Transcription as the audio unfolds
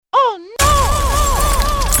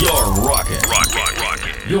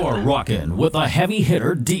You're rocking with a heavy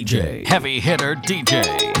hitter DJ. Heavy hitter DJ.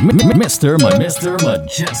 Mr.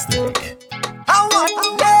 Mejustik. I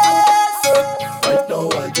want this. Right now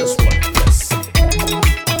I just want this.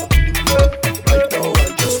 Right now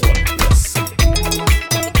I just want this.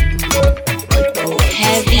 Right now I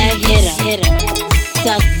heavy hitter.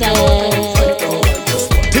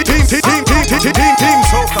 Team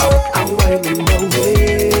Soca. I'm winding my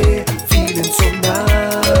way, feeling so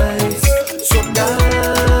nice, so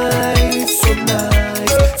nice, so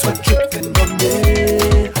nice. Sweat dripping on me,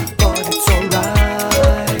 but it's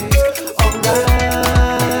alright,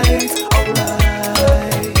 alright,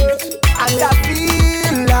 alright. And I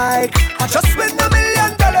feel like I just win $1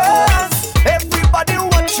 million. Everybody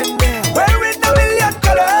watching me, wearing $1 million.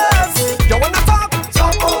 You wanna talk?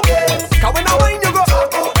 Talk about this. 'Cause when I wine you go,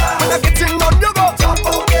 talk about that. When I get in on you go, talk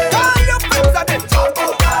about this. Call your friends and then talk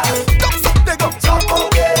about that. Thumbs up they go, talk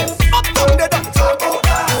about this. Up down they don't talk about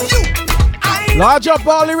that. Large up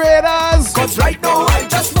all the Raiders. 'Cause right now I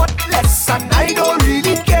just want less, and I don't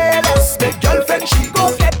really care less. My girlfriend she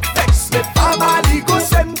go get vexed, my family go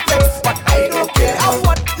send text, but I don't care. I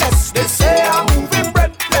want less. They say I'm moving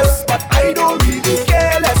breathless, but I don't really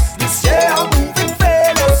care less. They say I'm moving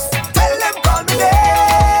fearless. Tell them call me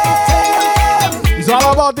name. It's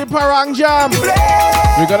all about the Parang Jam.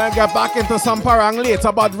 We're gonna get back into some Parang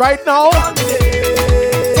later, but right now, Call me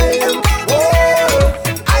name. Oh,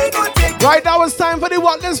 I don't take right now it's time for the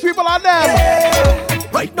Whatless people out there.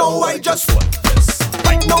 Right now I just want this.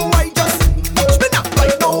 Right now I just watch me now.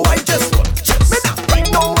 Right now I just watch me now. Right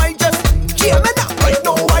now I just hear me now. Right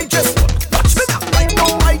now I just watch me now. Right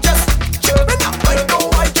now I just check me now. Right now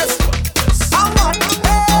I just want this. I want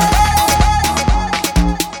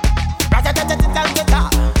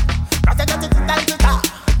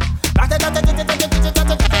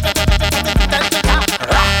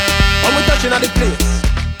when we touching at the place,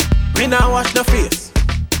 we now wash the face.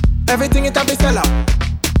 Everything it have be sell out.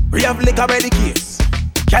 We have liquor by the case.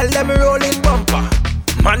 Tell them rolling bumper,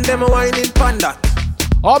 man them whining panda.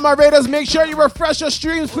 All my Raiders, make sure you refresh your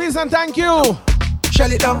streams, please, and thank you.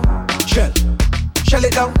 Shell it down, shell. Shell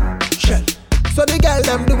it down, shell. So the girl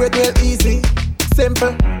them do it real easy,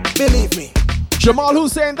 simple, believe me. Jamal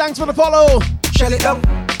Hussein, thanks for the follow. Shell it down,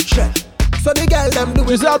 shell. So the girl them do it.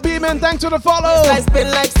 Giselle Beeman, thanks for the follow. I spin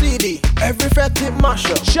like CD, every fret tip mash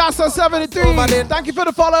up. Shasta 73, Over there. thank you for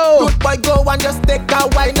the follow. Good boy go and just take a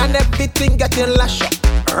wine and everything getting lash up.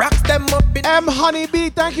 Rocks them up in M Honeybee,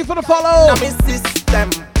 thank you for the follow. me system.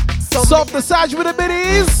 So Soft the Sage with the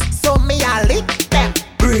biddies. So me I lick them.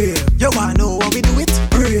 Brave, you wanna know how we do it?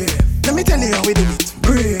 Brave, let me tell you how we do it.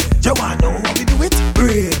 Brave, you wanna know how we do it?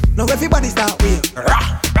 Brave, now everybody start with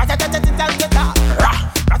rah.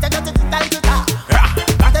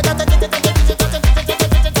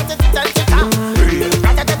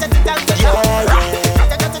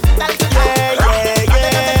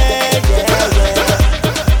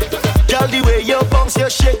 Girl, the way you bounce, you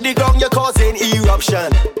shake the ground, you're causing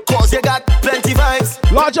eruption. Cause you got plenty vibes.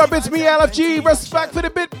 Large up, it's me, LFG. Respect for the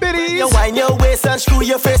biddies. You wind your waist and screw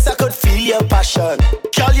your face, I could feel your passion.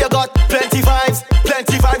 Girl, you got plenty vibes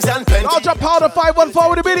and plenty. Large up, Powder 514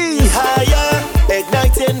 with the biddies. Higher,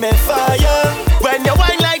 igniting me fire. When you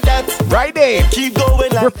wine like that, Right there. keep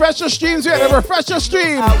going like Refresh your streams, yeah, refresh your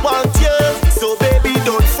stream. I want you. So baby,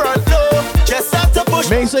 don't front low. Just have to push.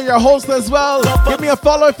 Make sure you're host as well. Give me a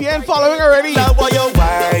follow if you ain't following already. Now while you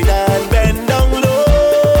wine and bend down low,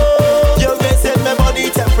 you're raising my body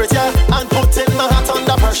temperature and putting my heart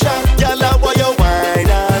under pressure. Girl, now while you wine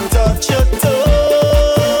and touch your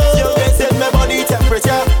toes, you're raising my body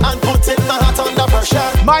temperature and putting my heart under pressure.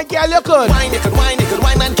 My girl, you could. Wine, you could wine, you could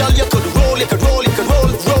wine, and girl, you could roll, you could roll, you could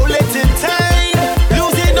roll, roll it in time,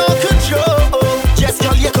 losing all control. Yes,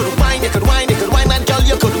 girl, you could wine, you could wine, you could wine, and girl,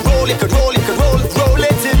 you could roll, you could roll, you could roll, roll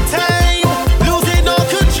it in time, losing all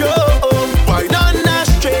control. Wine on a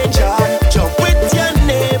stranger, jump with your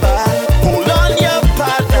neighbor, pull on your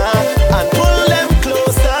partner and pull them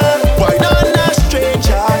closer. Wine on a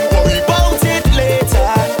stranger, worry about it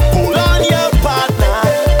later. Pull on your partner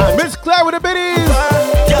and Miss Claire with the biddies.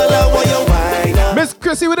 girl, I want you wine up. Miss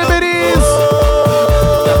Chrissy with the biddies.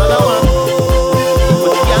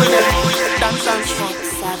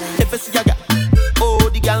 If it's your girl, oh,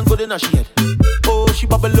 the girl good in a shade. Oh, she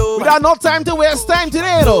bubble low. We got no time to waste time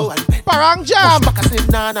today, though. Parang Jam. Back I say,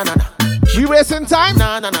 nah, nah, nah, nah. We wasting time?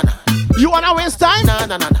 Nah, nah, nah, nah. You wanna waste time? Nah,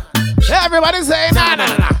 nah, nah, nah. Everybody say nah, nah,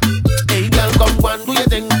 nah. Hey, girl, come one, do your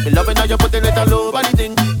thing. Me loving how you putting it all over the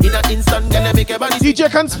thing. In an instant, girl, make your body sing.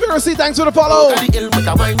 DJ Conspiracy, thanks for the follow. Look at the hill with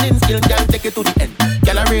a winding skill, girl, take it to the end.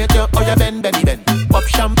 Girl, I rate you, how you bend, belly bend. Pop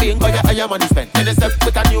champagne, cause you money spent. Then step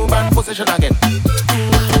with a new possession again.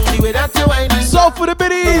 The way that you whining. So for the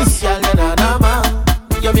biddies. Girl, you na nama.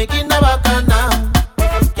 You're making the bacana.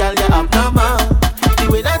 Girl, you abnormal. The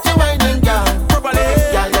way that you whining, girl. Properly.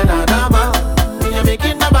 Girl, you na nama. You're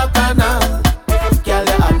making the bacana. Girl,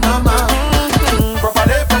 you abnormal.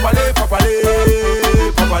 Properly, properly, properly.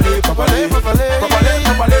 Properly, properly, properly. Properly,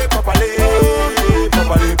 properly, properly.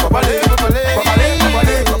 Properly,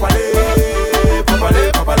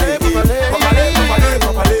 properly, properly.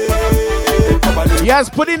 Yes,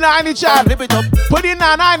 put it in the chat. Put it in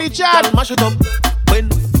the chat. Mash it up. When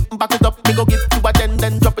back it up, we go give you a 10,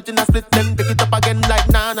 then drop it in a split, then pick it up again like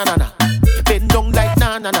na na na na. Bend down like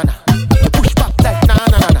na na na na. You push back like na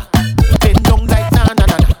na na na. Bend down like na na na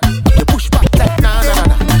na. You push back like na na na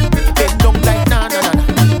na. Bend down like na na na na.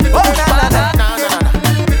 Push back like na na na na.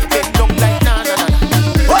 Bend down like na na na na.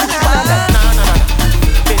 Push back like na na na na.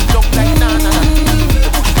 Bend down like na na na.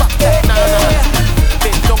 Push back like na na na.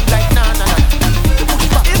 Bend down like na na na. Push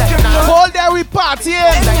back like na na na. Hold there, we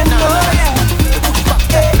partying.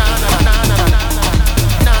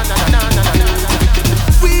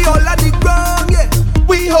 We all on the ground, yeah.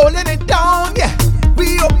 We holding it down, yeah.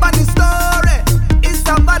 We up on the story. It's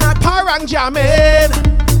a banana Parang jamming.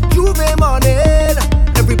 Juve morning.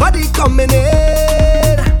 Everybody coming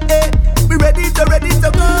in. Hey, we ready to go,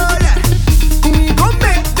 yeah. We gon'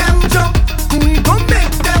 make them jump. We gon'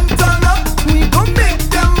 make them turn up. We gon' make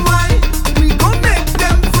them wine. We gon' make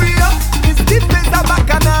them free up. This deep is a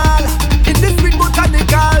bacchanal. In this street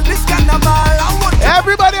botanical, this carnival. I want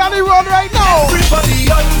Everybody on the road right now. everybody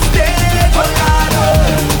on stage.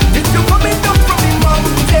 If you coming up from the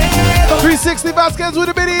mountain, 360 baskets with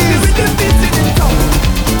the biddies. with the beats in the town.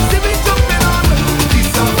 See me jumping on.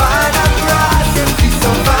 It's a fine and grass. It's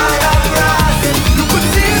a fine and grass. You could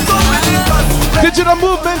see it going in fast. Digital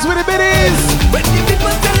movements with the biddies. When the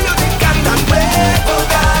people tell you they can't wait, oh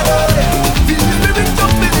God, oh yeah. Feel the spirit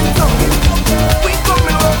jumping in town. We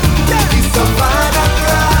coming up. It's a fine and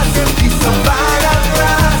grass. It's a fine and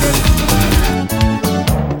grass.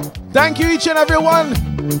 Thank you each and every one.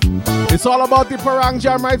 It's all about the Parang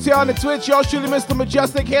Jam right here on the Twitch. Yours truly, Mr.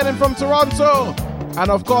 Mejustik, hailing from Toronto.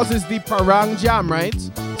 And of course, it's the Parang Jam, right?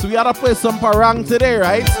 So we gotta play some Parang today,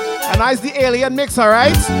 right? And that's the alien mix,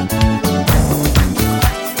 alright?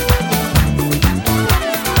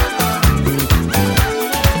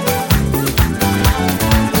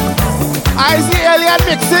 I's the alien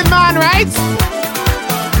mixing, man, right?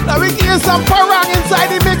 Now we can hear some Parang inside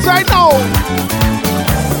the mix right now.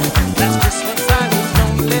 Last Christmas I was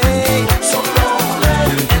lonely, so lonely,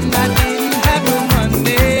 and I didn't have no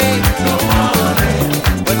money,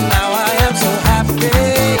 but now I am so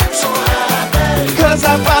happy, 'cause I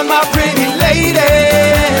found my pretty lady.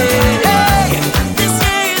 Hey, this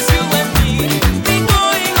year is you and me, we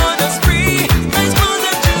going on a spree, nice clothes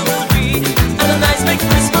and jewelry, and a nice big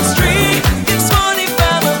Christmas tree. It's for the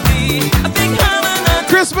family, a big hammer.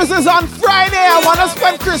 Christmas is on Friday. I wanna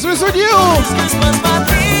spend Christmas with you. Christmas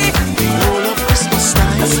party. All of Christmas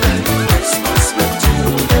time. I spend Christmas with you.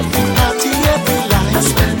 Every party, every life. I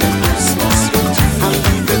spend Christmas with you. I'm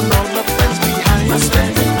leaving all my friends behind. I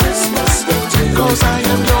spend Christmas with you. 'Cause I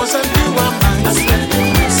am yours and you are mine. I spend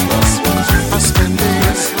Christmas with you. I spend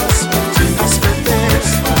Christmas with you. I spend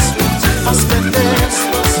Christmas with you. I spend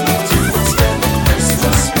Christmas with you. I spend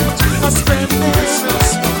Christmas with you. I spend Christmas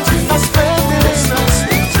with you. I spend Christmas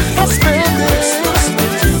with you. I spend Christmas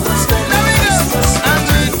with you. I spend Christmas.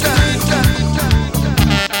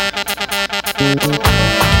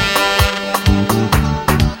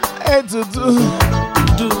 Hey,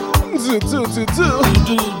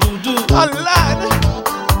 Online.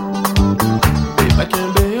 Pas qu'un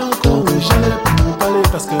béant qu'on est jamais pour nous parler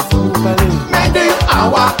parce que faut nous parler. Mende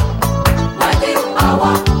Awa.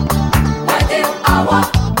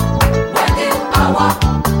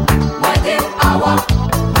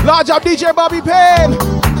 Large up DJ Bobby Payne.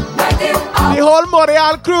 The whole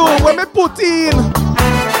Montreal crew when me put in.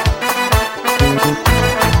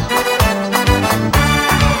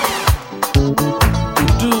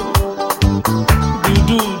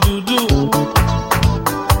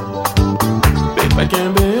 Pas qu'un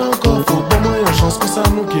béant encore, faut pas moins une chance que ça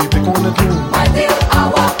nous qui fait qu'on est nous.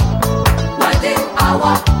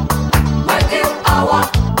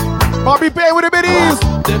 Bobby Payne with the biddies.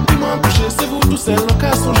 Depuis m'en boucher, c'est vous tout seul, non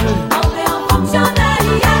qu'à songer.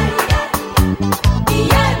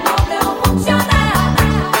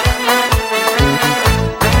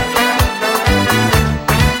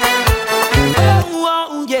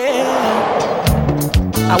 Oh, yeah.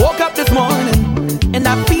 I woke up this morning and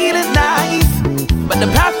I feel it nice, but the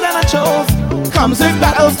path that I chose comes with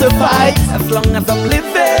battles to fight. As long as I'm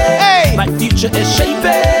living, Hey. my future future is shaping.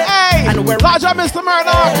 Hey, and we're Roger, Mr.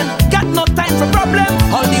 Murdoch. Got no time for problems.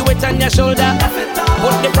 All the weight on your shoulder.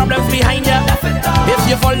 Put the problems behind you. If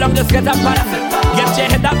you fall down, just get up and get your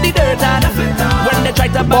head up the dirt. And when they try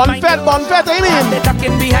to Bon fête, amen. They're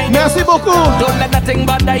talking behind Merci you. beaucoup. Don't let nothing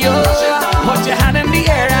bother you. Put your hand in the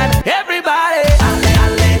air and everybody. Alle,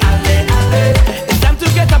 alle, alle, alle. It's time to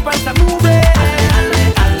get up and start moving. Alle,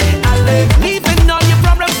 alle, alle. Leaving all your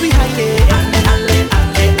problems behind it. Alle, alle,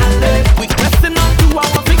 alle, alle. We pressing on to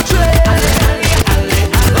our victory. Alle, alle, alle,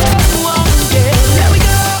 alle. Oh, yeah. There we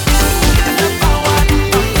go. Get the power.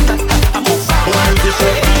 I'm on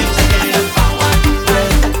fire.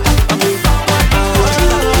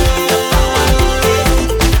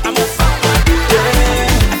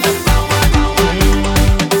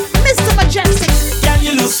 Mr. Majestic. Can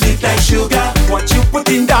you lose sweet like sugar? What you put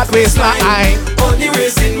in that waistline? Only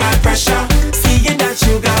raising my pressure. Seeing that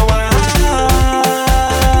sugar wine.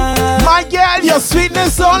 My girl, your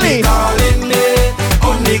sweetness only. Calling me.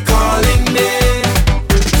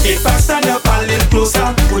 If I stand up a little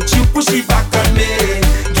closer, would you push it back on me?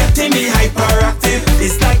 Getting me hyperactive.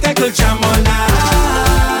 It's like I could jam all night.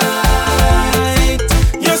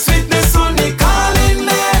 Your sweetness only calling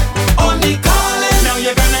me. Only calling. Now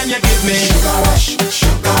you're gonna give me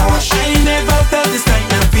sugar rush. I never felt this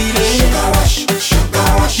kind of feeling. Sugar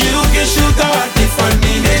rush. You get sugar at different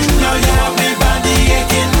meaning. Now you have me body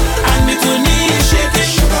aching and me to knees shaking.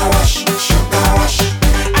 Sugar rush.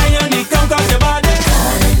 I only come 'cause your body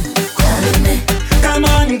calling me. Come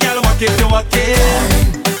on, girl, walk it to walk it.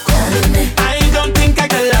 Calling me. I don't think I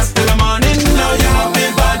can last till the morning. Now you have me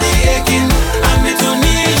body aching and me to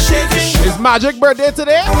knees shaking. Is Magic birthday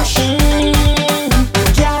today?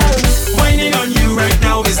 Girl, whining on you right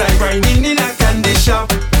now is like grinding in a candy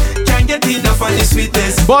shop. Can't get enough of the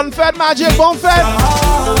sweetness. Bon fête, Magic, bon fête.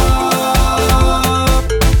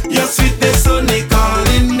 Your sweetness only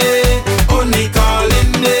calling me.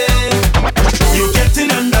 You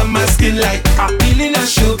getting under my skin like a peeling a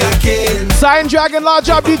sugar cane. Sign Dragon, large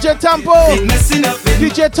up, DJ Tempo. It messing up in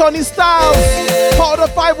DJ Tony Styles. Powder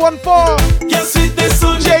 514. your sweetness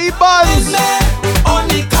only J Buns.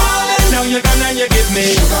 only calling. Now you're gonna give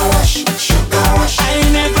me sugar rush. I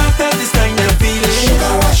never felt this kind of feeling.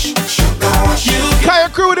 Sugar rush. You Kaya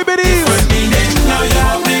Crew, the biddies. now you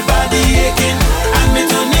have me body aching and me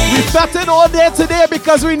to We knees. fetting all day today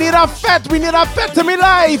because we need a fete. We need a fete to me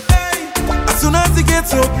life. As soon as it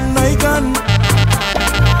gets open, I can.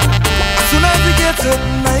 As soon as it gets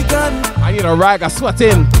open, I can. I need a rag, I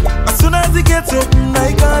sweating. As soon as it gets open,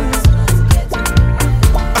 I can.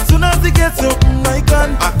 As soon as it gets open, I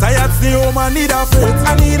can. I'm tired, stay home, I need a fete.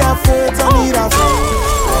 I need a fete.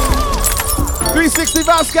 360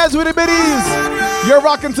 Vasquez with the biddies. You're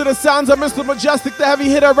rocking to the sounds of Mr. Majestic, the heavy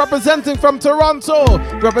hitter, representing from Toronto,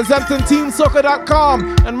 representing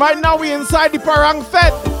TeamSoccer.com. And right now we inside the Parang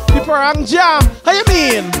Fete, the Parang Jam. How you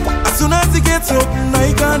mean? As soon as it gets open,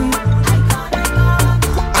 I can.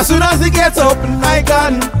 As soon as it gets open, I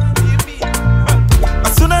can.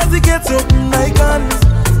 As soon as it gets open, I can.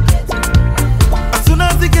 As soon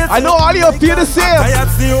as it gets I know all you feel the same. tired,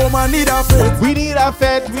 stay home, I need a fete. We need a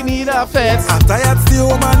fete, we need a fete. I'm tired, stay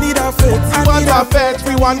home, I need a fete. We want a fete,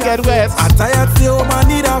 we want get wet. I'm tired, stay home, I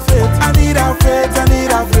need a fete. I need a fete.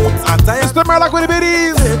 I'm tired, Mr. Murdoch with the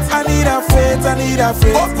biddies. I need a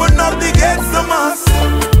fete. Open up the gates to mass.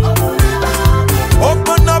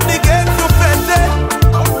 Open up the gates to fete.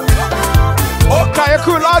 Kaya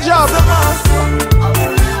Crew, large up. to mass.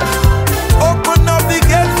 Open up the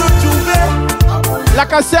gates to Juve.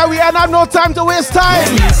 Like I said, we ain't have no time to waste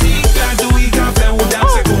time.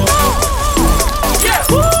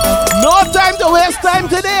 No time to waste time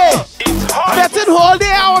today. Betting whole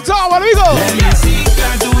day out. Where we go?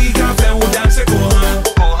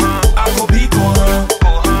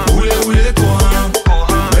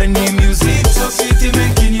 When the music so sweet,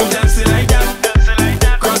 making you dance like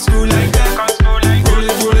that. Cross screw like that.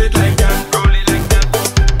 Roll it like that.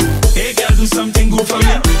 Hey girl, do something good for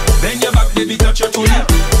me. Bend your back, baby, touch your toe.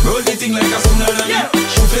 Roll the thing like a tsunami.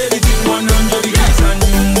 Shoot everything 100 degrees and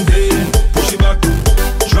then push it back.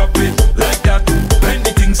 Drop it like that. When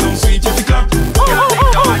the thing so sweet, you clap.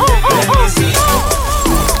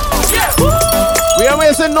 We ain't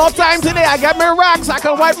wasting no time today. I got my rags, I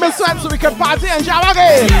can wipe my sweat so we can party and jam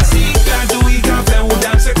again.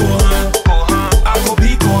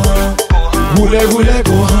 Roule,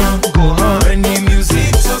 go on. When the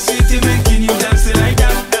music so sweet, making you dance like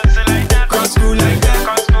that. Cross screw like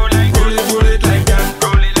that. Roll it like that.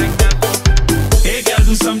 Hey girl,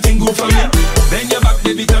 do something good for me. Bend your back,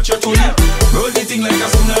 baby, touch your toe. Roll the thing like a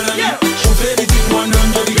tsunami. Shoot everything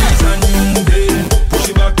 100 degrees and then push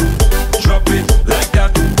it back. Drop it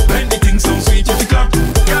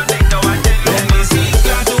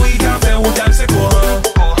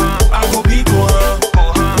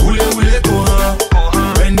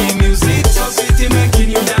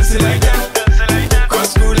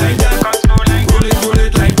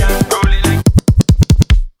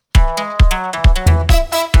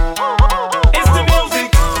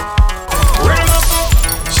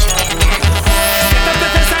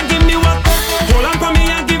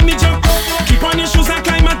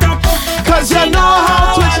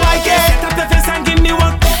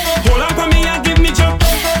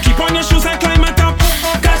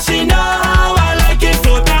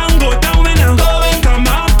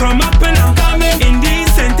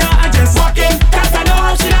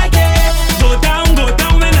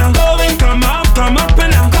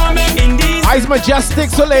Mejustik,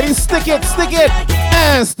 so ladies, stick it,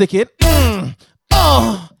 and stick it.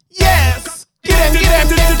 Oh, yes. Get in.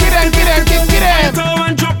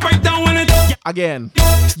 Again.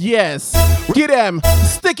 Yes. Get them.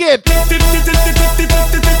 Stick it.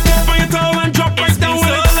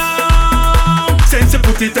 Since you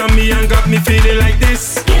put it on me and got me feeling like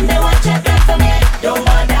this. Give me what you got for me. Don't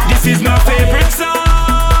bother. This is my favorite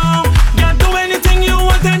song. You do anything you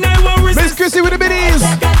want and I will resist. Miss Chrissy with the biddies.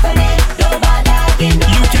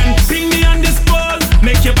 You can ping me on this ball.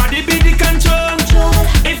 Make your body be the control.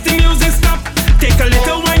 If the music stop, take a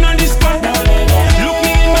little wine on this spot. Look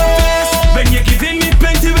me in my face when you're giving me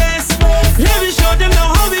plenty rest. Let me show them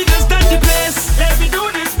now how we just done the place. Let me do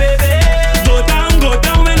this, baby. Go down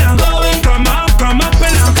when I'm going. Come up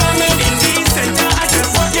when I'm coming. In the center, I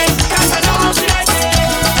just walk in. Cause I know how she like it.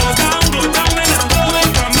 Go down when I'm going.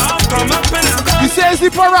 Come up when I'm coming. You say it's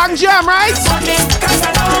the Parang Jam, right? Cause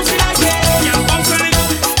I know how she like it. Yeah, bounce on it,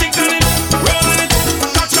 stick on it, roll on it,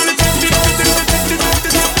 touch on it, before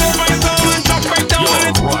you go and drop right down on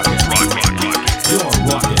it. You're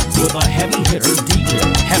rocking with a heavy hitter DJ.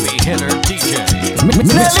 Heavy hitter DJ.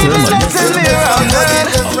 Mr.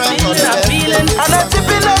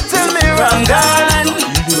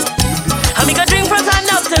 I'm gonna drink from sun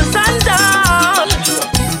up till sundown.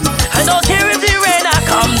 I don't care if the rain I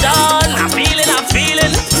come down. I'm feeling.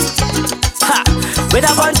 Ha! With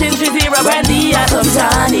a bunch in 3-0 brandy and some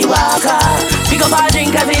Johnny Walker. Pick up our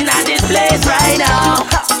drinkers in at this place right now.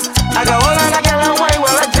 Ha! I got one and a gallon wine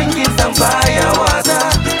while I'm drinking some fire water.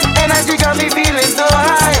 Energy got me feeling so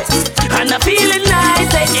high. And I'm feeling nice,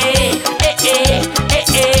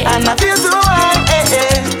 And I feel so high,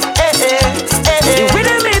 The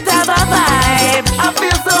rhythm is have a vibe. I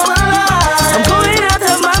feel so alive. I'm going out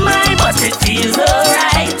of my mind, but it feels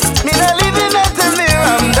alright. Me not living until me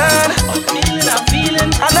I'm done. I'm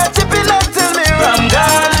feeling. I'm not tipping until me I'm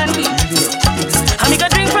gone. I'm gonna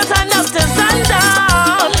drink from sun up till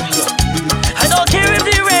sundown. I don't care if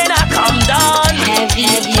the rain I come down. Heavy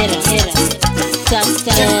hitter.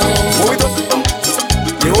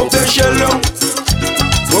 You won't play shell long.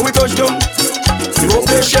 When we touch down, you won't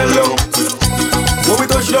play shell long. When we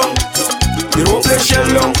touch down, you won't play shell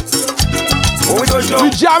long. When we touch down, We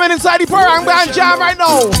jamming inside the Parang Band Jam right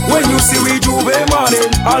now. when you see we Juve morning,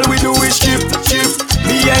 all we do is chip.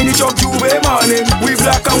 Behind the truck Juve morning, we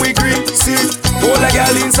black and we green, see. Hold a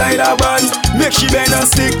girl inside a van, make she bend and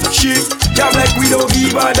stick, she jab like we don't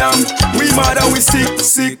give a damn. We mad and we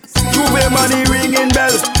sick. Juve money ringing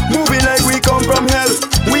bell, moving like we come from hell.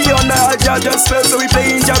 We under a jab spell, so we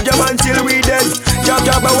playing jab until we dead. Jab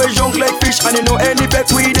and we junk like fish, and you know any bet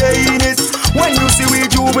we dey in it. When you see we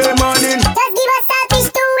Juve morning, Just give us selfish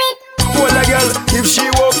to it. hold a girl, if she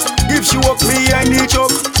walk behind the truck.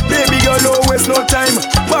 Baby girl, no waste no time.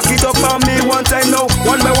 Back it up on me one time now.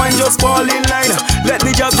 One by one, just fall in line. Let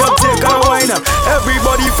me jab take a wine.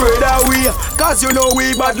 Everybody afraid that we, cause you know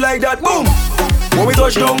we bad like that. Boom! When we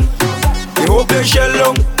touch down, they won't play shell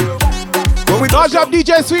long. When we touch Touch up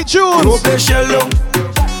DJ Sweet they won't Tunes. play shell long.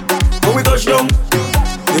 When we touch down,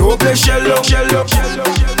 they won't play shell long.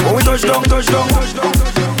 When we touch down.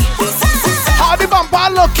 How the bumper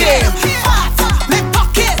looking? Fat, me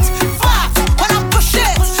pocket, fat, when I push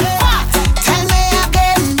it, fat. Tell me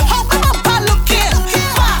again, how my bumper looking?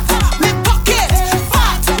 Fat, me pocket,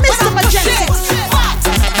 fat, Mr. Mejustik. fat.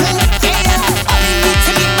 Yeah, all you need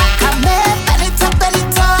to be back on me, belly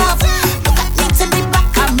top. Look at me to be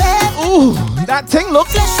back on me. Ooh, that thing look.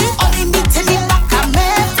 All you need to be back on me.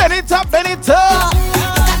 Bend it up. Look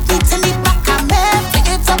at me to be back on me.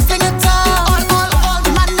 Fling it up. All the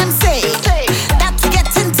man them say that we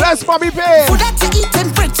getting Bless Bobby Payne. food that you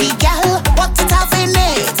eating, pretty girl. What it have in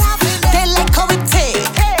it? They like how it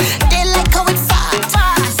take. They like how it fat.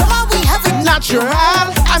 Some we have it Natural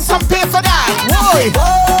and some pay for that. Boy.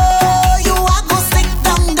 Oh, you are go stick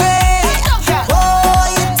down there. Oh,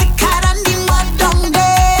 you thicker than the mud down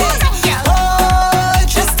there. Oh,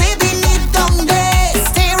 just stay beneath down there.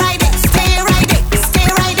 Stay right it.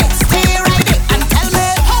 And tell me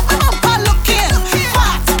how my bumper looking.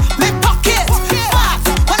 Fat, me pocket. Fat,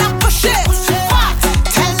 when I push it. Fat,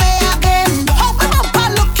 tell me again how my bumper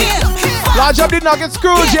looking. Fat, Large up the nugget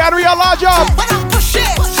screw. Jerry, a large up. when I push it.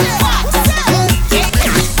 Fat,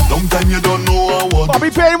 Long time you don't know I want Bobby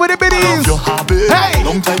Payne with the biddies. your habit. Hey.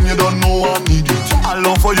 Long time you don't know I need it. I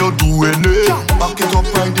love for you doing it. Back it up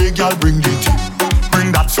right there, girl, bring it.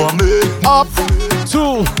 Bring that for me. Up,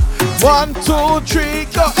 2, 1, 2, 3,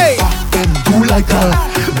 go. Hey. Then do like that.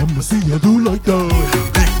 Let me see you do like that.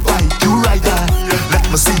 Big bite, you like that. Let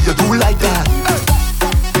me see you do like that.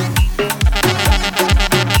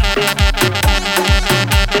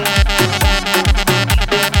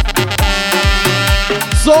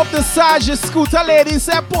 garage, the scooter lady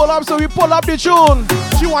said pull up, so we pull up the tune.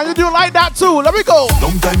 She wanted to do like that too. Let me go.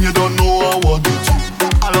 Long time you don't know I want it.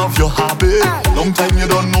 I love your habit. Long time you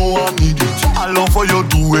don't know I need it. I love how you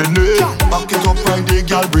doing it. Back it up right there,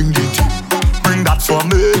 girl, bring it. Bring that for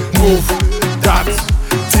me. Move that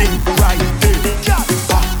thing right there.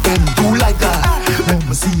 Back and do like that. Let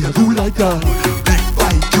me see you do like that. Big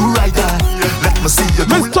bite, you right there. Let me see you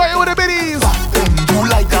do Miss Toya with the biddies. Back and do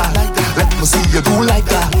like that. Let me see you do like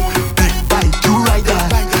that. Big bite, you right there.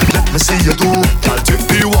 Let me see you do. Girl, take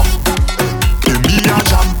the walk. Give me a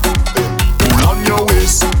jam. Pull on your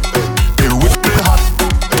waist. The whip me hot.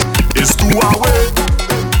 It's 2 hours.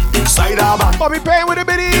 Inside our back. Bobby Payne with the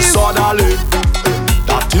biddies. It's orderly.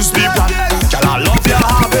 That is the plan. Girl, I love your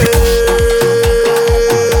habit.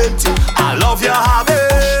 I love your habit.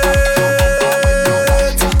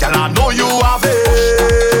 Girl, I know you have it.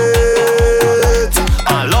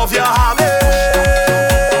 I love your habit.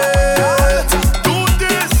 Do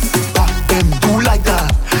this. Back and do like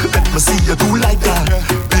that. Let me see you do like that.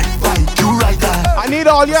 Big bite, you right there. I need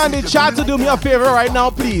all you in the chat to do me a favor right now,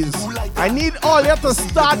 please. I need all you to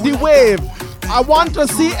start the wave. I want to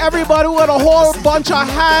see everybody with a whole bunch of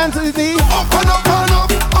hands in the Up and up and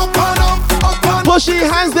up, up and up, up and up. pushy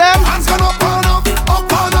hands them. Hands gone up and up,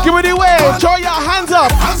 up and up. Give me the wave. Throw your hands up.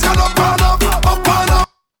 Hands gone up and up, up and up.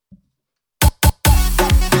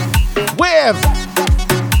 Wave.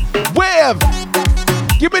 Wave.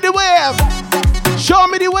 Give me the wave. Show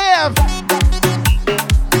me the wave.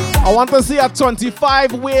 I want to see a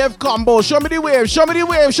 25 wave combo. Show me the wave. Show me the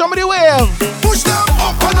wave. Show me the wave. Push them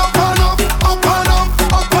up and up and up, up and up,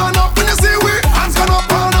 up and up. When you see we, hands gone up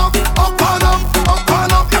and up, up and up, up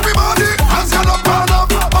and up. Everybody, hands gone up and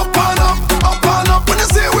up, up and up, up and up. When you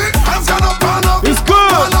see we, hands gone up and up. It's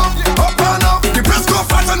good. Up and up. The press go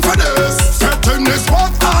fighting for this. Fretting this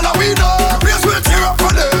what all we know. The place will tear up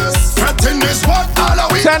for this. Fretting this what all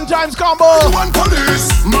we know. 10 times combo. One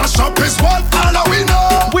police, mash up is what all we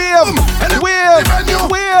know. Wave. Wave.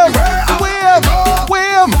 Wave. Wave.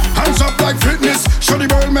 Wave. Hands up like fitness. Show the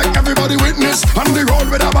world, make everybody witness. On the road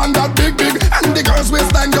with a band that big. And the girls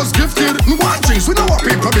waistline just gifted. One drinks, we know what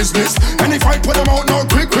people business. And if I put them out now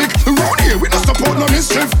quick. Around here, we don't support no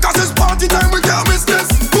mischief. Cause it's party time, we can't miss this.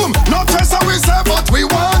 Boom, no dress how we say, but we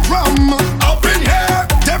want rum. Up in here,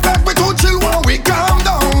 they back we too chill while we calm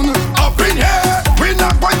down. Up in here, we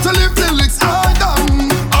not going to live till it's all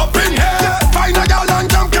done. Up in here, find a girl and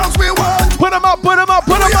jump cause we want. Put them up, put them up,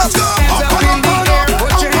 put them up.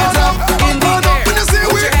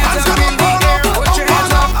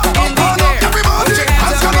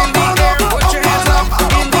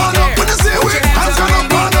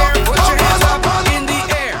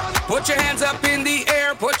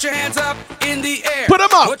 Put your hands up in the air. Put them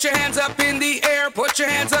up. Put your hands up in the air. Put your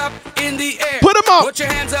hands up in the air. Put them up. Put your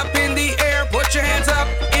hands up in the air. Put your hands up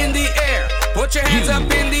in the air. Put your hands up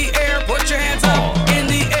in the air. Put your hands up in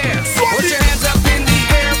the air. Put your hands up in the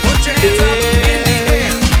air. Put your hands up in the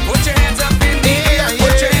air. Put your hands up in the air.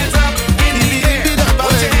 Put your hands up in the air.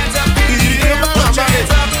 Put your hands up in the air. Put your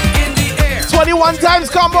hands up in the air. 21 times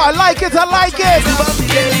combo. I like it. I like it.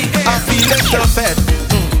 I feel it the fed.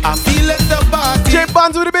 I feel it the body. J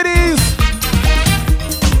Buns with the biddies.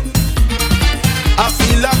 I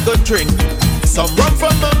feel like a drink. Some rum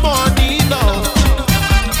from the morning now.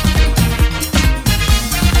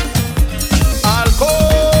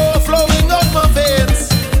 Alcohol flowing up my veins.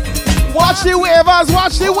 Watch the waivers.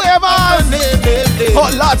 Watch the waivers. Oh,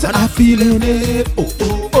 lots. I'm feeling it. Oh,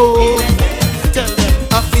 oh, oh. Tell them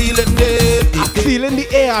I'm feeling it. I feel in the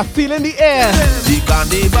air. I feel in the air. The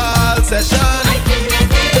carnival session.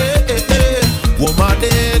 Woman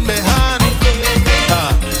in my hand.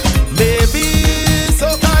 Maybe so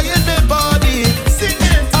in my body. Sing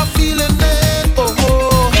it. I'm feeling it. Oh,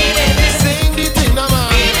 oh. Sing the thing, man.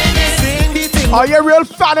 Sing the thing. Are you real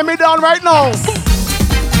fanning me down right now?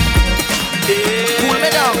 Pull me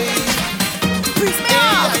down. Breeze me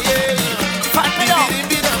up. Fan me down.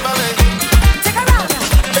 Take a round.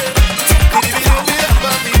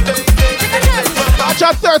 Watch a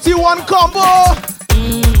 31 combo.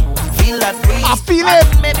 Feel that breeze. I feel it.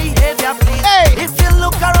 My behavior, please. Hey. If you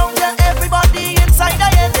look around you, everybody inside the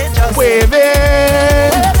head, they just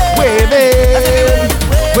Waving, waving,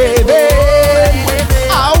 waving,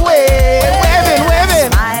 waving, waving.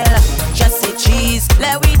 smile. Just say cheese.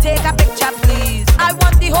 Let we take a picture, please. I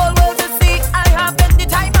want the whole world to see I have been the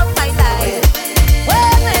time of my life.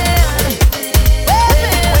 Waving,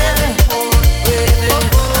 waving.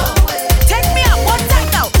 Take me up one time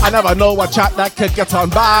now. I never know what chat that could get on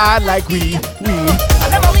bad like we. I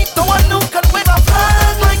never meet the one who can wave a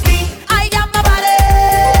flag like me. I am a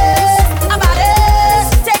baddest, a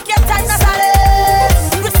baddest. Take your time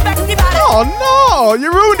Oh no, you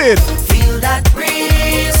ruined it. Feel that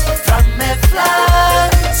breeze from me fly.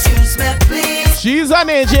 Excuse me, please. She's on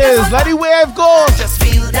edges. Let the wave go. Just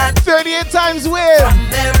feel that 38 times wave. from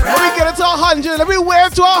me Let me right. get it to 100. Let me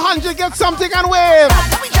wave to 100. Get something and wave.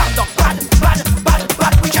 We just don't bad. We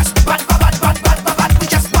just bad. We just bad. We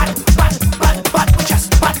just bad.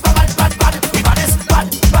 We bad is bad.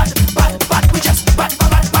 We just bad.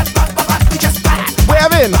 We just bad.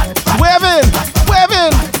 Waving. Waving.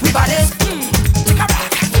 Waving. We bad is take a rock.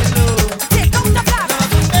 Take out the flag.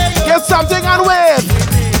 Get something and wave.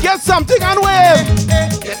 Get something and wave.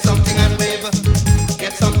 Get something and wave.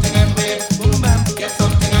 Get something and wave. Boom bam. Get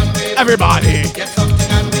something and wave. Everybody. Get something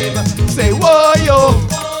and wave. Say whoa yo.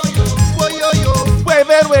 Whoa yo yo. Wave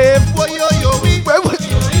and wave. Whoa yo yo. Wave,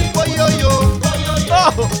 wave. Whoa yo yo.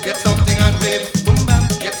 Oh. Get something and wave. Boom bam.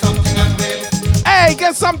 Get something and wave. Hey,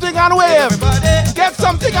 get something and wave. Everybody. Get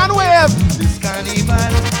something and wave. This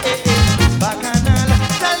carnival. Bacchanal.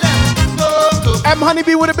 Tell them. Go to. M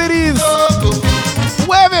Honeybee with the biddies. Go to.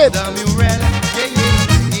 Wave it. The Murel.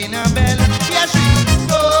 Yeah. In a bell. Yeah, she.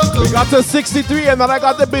 Go to. We got to 63 and then I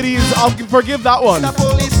got the biddies. I'll forgive that one. The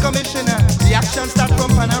police commissioner, the action start from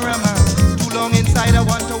Panorama. Too long inside, I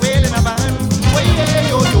want to wail in a van. Way,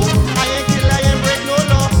 yo, yo, I ain't kill, I ain't break no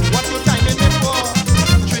law. What you timing me for?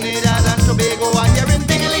 Trinidad and Tobago, I hearing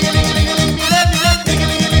ding-a-ling-a-ling-a-ling-a-ling.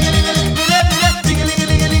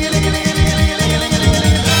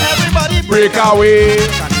 Everybody Break away.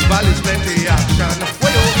 Carnival is plenty action.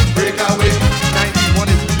 Well, yo, break away. 91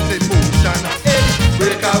 is in motion. Hey,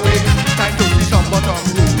 break away. Time to see some bottom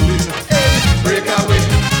rolling. Hey, break away.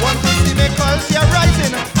 Want to see me cause you're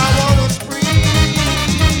rising. I want to spree.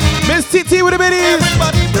 Miss TT with the biddies.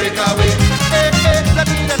 Everybody break away. Hey, hey, la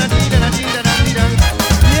dee da da dee da da dee da da dee da.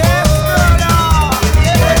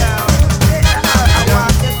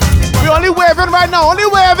 We only waving right now. Only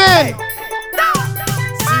waving.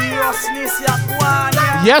 Seriousness, ya one.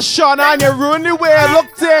 Yes, Shauna, and you ruined the wave.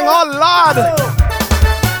 Look thing. Oh, Lord.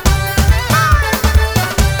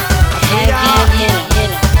 Heavy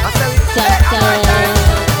hitter.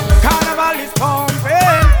 Carnival is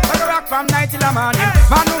pumping. Like a rock from night till the morning.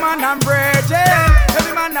 Man, woman, and virgin.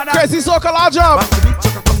 Every man that Crazy Soca large up. Back the big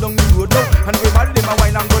chucker come down the road now. And everybody them a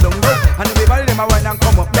wine and go down now. And everybody them a wine and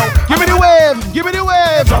come up now. Give me the wave. Give me the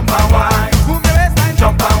wave. Jump and wine. Move the waistline.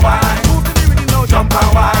 Jump and wine. Move to the rhythm now. Jump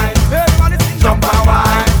and wine. Everybody sing. Jump and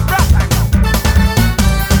wine. Rock like that.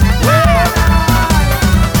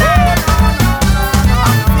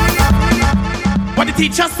 What the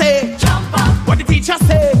teacher say? Jump up. What the teacher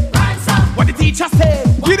say? Rise up. What the teacher say?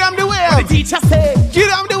 Give them the What wave. the teacher say? Give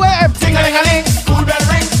them the wave. Ting-a-ling-a-ling, school bell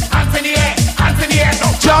ring, hands in the air, hands in the air.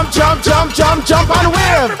 Now Jump, jump, jump, jump, jump and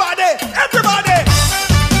wave. everybody, everybody.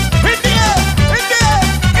 In the air, in the air,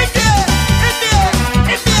 in the air, in the air,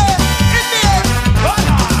 in the air, in the air. Oh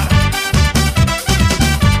Lord.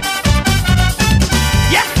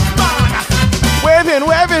 Yes, man. Waving,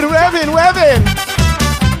 waving, waving, waving.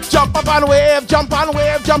 Jump up and wave, jump and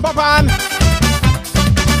wave, jump up and.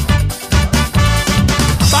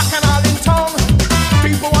 Bacchanal in town.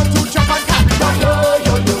 People want to jump and cat. Yo, yo,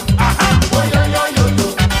 yo, yo. Uh-huh. Yo, yo, yo, yo, yo.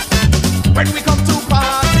 When we come to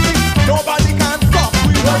party, nobody can stop.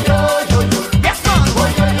 We yo, yo, yo, yo. Yes, man. Yo,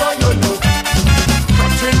 yo, yo, yo, yo.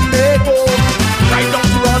 From Trinidad, right down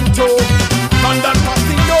to Toronto, London,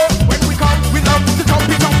 Casino. When we come, we love to jump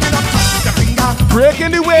it up, the finger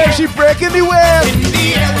Breaking the wave, she breaking the wave. in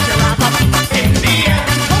the air. With your lap up in the air.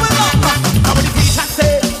 Come on, how would the teacher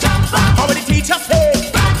say? Jump up. How would the teacher say?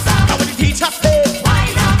 Bounce up. How would the teacher say?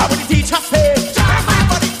 Wind up. How would the teacher say? Jump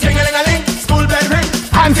up. Ting-a-ling-a-ling, school bell ring.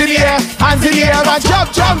 Hands in the air, hands in the air, and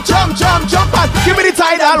jump, jump, jump, jump, jump, and give me the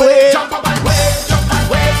tidal wave. Jump up and wave, jump and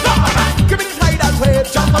wave, jump up and give me the tidal wave.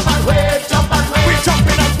 Jump up and wave, jump and wave. We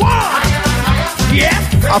jumping at one. Yes.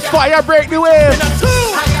 A fire break the wave. In a two.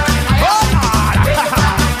 Oh Lord.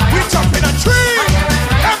 We jumping at three.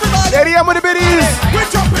 Everybody. Lady, I'm with the biddies. We're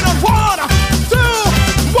jumping on 1, 2, 1,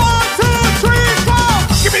 2, 3, 4.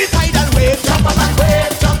 Give me the tidal wave, jump up and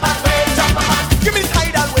wave, jump and wave, jump up and give me the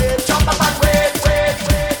tidal wave, jump up and wave, wave,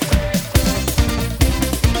 wave.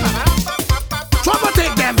 Trouble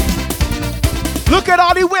take them. Look at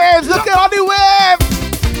all the waves, look at all the waves.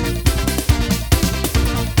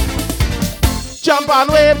 Jump and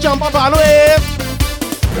wave, jump up and wave.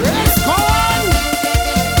 Let's go!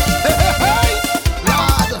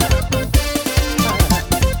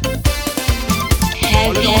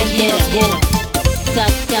 Hey, Lord. Heavy hitter.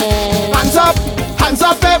 Hands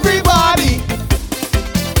up everybody.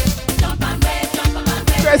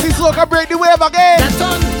 Crazy Soca break the wave again. Get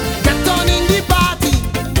on in the party.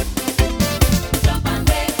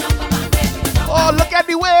 Oh, look at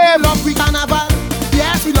the wave. Love we carnival.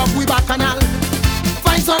 Yes, we love we bacchanal.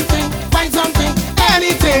 Find something,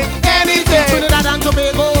 anything. Trinidad and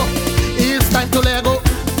Tobago, it's time to let go.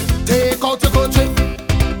 Take out your coach,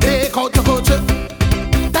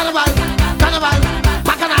 Carnival,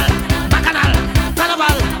 bacchanal,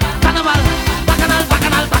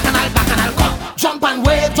 come. Jump and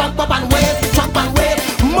wave, jump up and wave,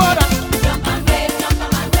 murder.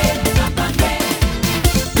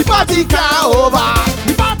 The party can't over.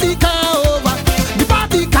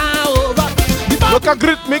 Look at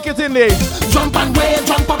Grit, make it in there. Jump and wave,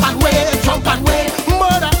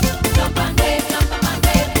 murder.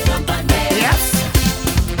 Yes.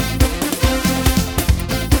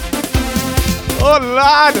 Oh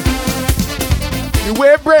Lord, the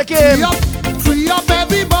wave breaking. Free up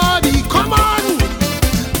everybody, come on.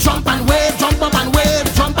 Jump and wave, jump up and wave.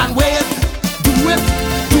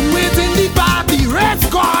 Do it in the party, red's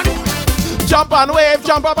gone. Jump and wave,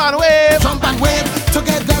 jump up and wave.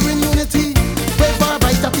 Together in unity. Wave for a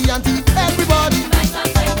brighter P&T, everybody.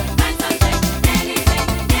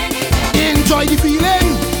 Enjoy the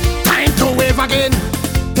feeling. Time to wave again.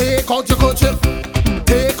 Take out your coach.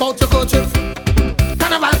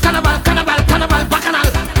 Carnival,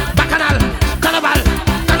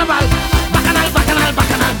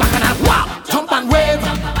 bacchanal. Wow! Jump and wave.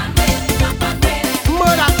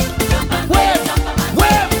 Murder. Wave.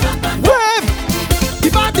 The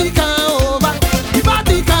party can't over.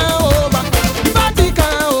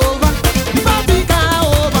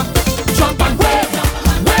 Jump and wave.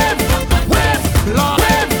 Lord.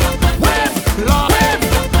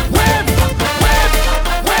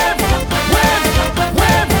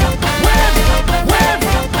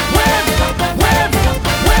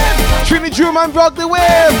 Trini Drummond broke the wave.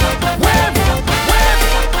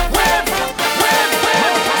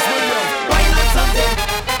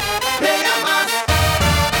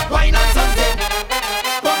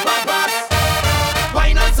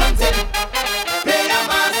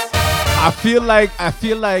 I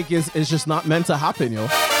feel like it's just not meant to happen, yo.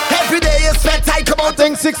 Every day is sweat, I come out. I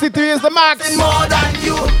think 63 is the max. More than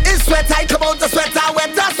you. It's sweat, I come out. The sweater,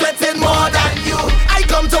 wetter, sweating more than you. I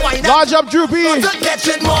come to wind up. Large up, Droopy. To catch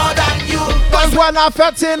it more than you. Cause we're not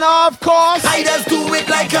fetting, of course. I just do it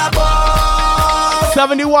like a boss.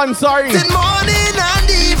 71, sorry. In morning and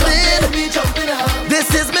evening.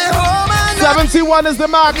 This is my home and 71 is the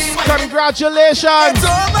max. Congratulations. it's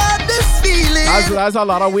over this feeling. That's a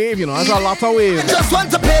lot of wave, you know. That's a lot of wave. Just want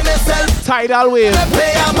to pay myself. Tidal wave.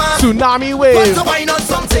 Pay a man. Tsunami Want wave. to wine on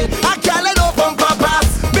something. I can't let up on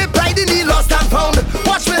papas. Me pride in the lost and found.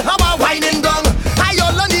 Watch me how I whining down. I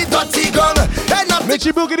all need dirty gun.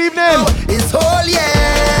 Mitchie Boo, good evening. It's whole year.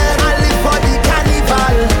 I live for the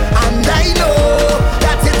carnival. And I know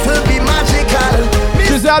that it will be magical.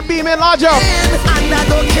 Giselle beaming larger. And I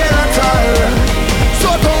don't care at all. So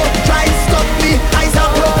don't try to stop me. I'm a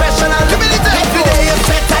professional. Every day is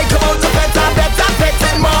sweat. I come out to better,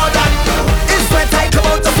 sweating more than you. It's sweat. I come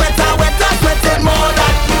out to wetter, sweating more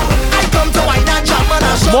than you. I come to wine and jam and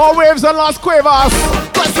a show. More waves than Las Cuevas.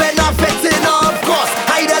 Cause we're not fitting, of course.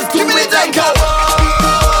 I just do it like a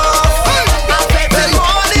boss. I'm fitting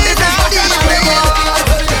morning and evening.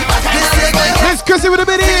 Miss Chrissy with the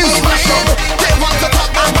biddies. They want to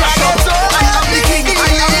talk and brag. So I am the king. I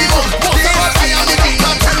am the boss. I am the king.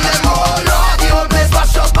 Tell them, oh Lord, the whole place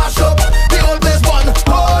mash up. The whole place one.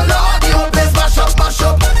 Oh Lord, the whole place mash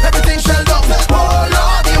up. Everything shell down. Oh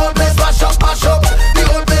Lord, the whole place mash up. The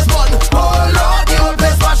whole place one. Oh Lord, the whole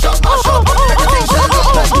place mash up. Everything shell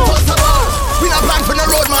down. We not plan for the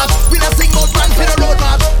road march. We not sing about plan for the road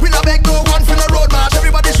march. We not beg no one for the road march.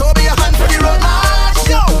 Everybody show me a hand for the road march.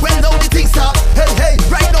 Yo, when now the things start. Hey,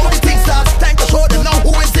 right now the things start. Time to show them now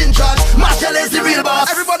who is in charge. Marshall is the real boss.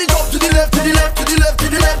 Everybody jump to the left, to the left, to the left, to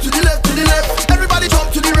the left, to the left, to the left. Everybody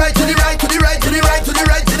jump to the right, to the right, to the right, to the right, to the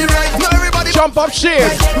right, to the right. Now everybody Jump up shade.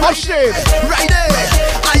 Up shade. right there.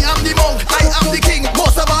 I am the monk, I am the king.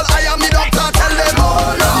 Most of all, I am the doctor. Tell them,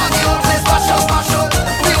 oh Lord, the whole place mash up.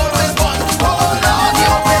 The whole place one. Oh Lord, the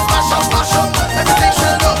whole place mash up. Everything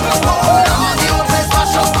shell up. Oh Lord, the whole place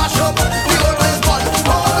mash up. The whole place one.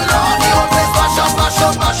 Oh Lord, the whole place mash up.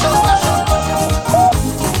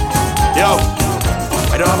 Yo,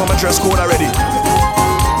 I don't have my dress code already.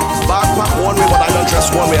 Backpack one way, but I don't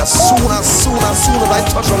dress one way. As soon as I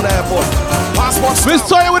touch on the airport. Passport Miss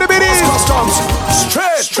Toya with the biddies. customs.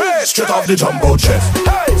 Straight off the jumbo jet.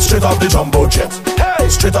 Hey, straight off the jumbo jet. Hey,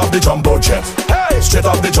 straight off the jumbo jet. Hey, straight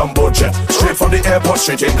off the jumbo jet. Straight from the airport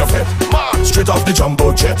straight into fit. Straight off the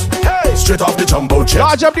jumbo jet. Hey, straight off the jumbo jet.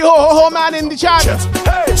 Large up the ho man in the chat.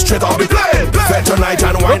 Hey, straight off the plane. Fed tonight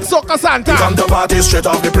and wine. Soca Santa. We come to party straight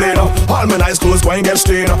off the plane. All my nice clothes going get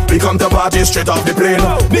stained. We come to party straight off the plane.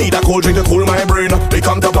 Need a cold drink to cool my brain. We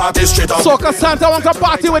come to party straight off. Soca Santa want to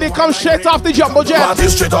party when it comes straight off the jumbo jet. Party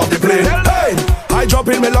straight off the plane. Hey, I drop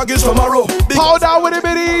in my luggage tomorrow. Powder with the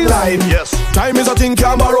biddies. Line, yes. Time is a thing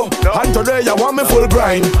tomorrow. And today I want me full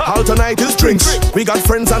grind. All tonight is drinks. We got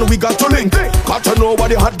friends and we got to link. Got to know what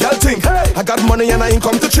the hot girl think. I got money and I ain't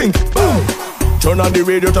come to chink. Turn on the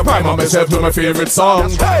radio to prime on myself to my favorite song.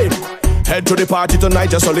 Hey, head to the party tonight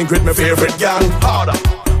just to link with my favorite gang. Harder,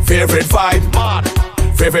 favorite vibe, mad,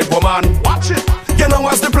 favorite woman. Watch it. You know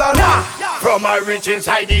what's the plan? From my rich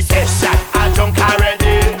inside this session, I drunk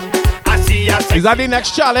already. Is that the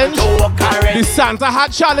next challenge? The Santa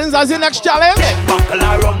Hat challenge as the next challenge? Buckle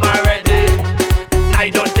around already. I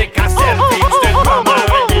don't take a selfie instead from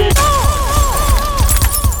already.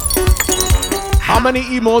 How many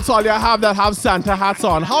emotes all you have that have Santa hats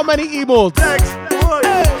on? How many emotes?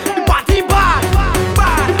 The party bad,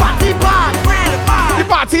 party bad, the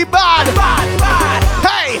party bad.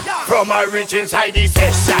 Hey! From my rich inside this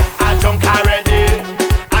session, I drunk already.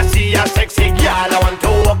 I see a sexy girl, I want to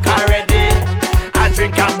walk already.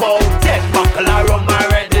 Drink about 10 buckle around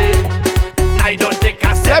already. I don't take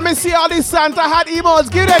a step. Let me see all these Santa hat emotes.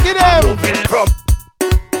 Get them. From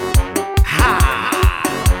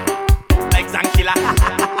Legs and killer.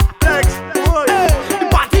 Legs. The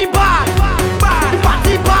party bad.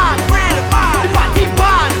 Party bad. The party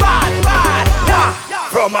bad.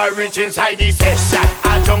 From my rich inside this session,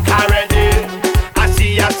 I drunk already. I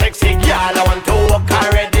see a sexy girl, I want to walk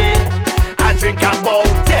already. I drink about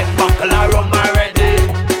 10 buckle around already.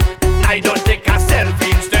 I don't take a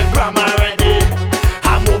selfie, Instagram already.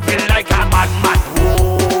 I'm moving like a madman.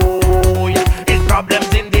 Oh, yeah. It's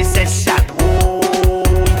problems in this session. Oh,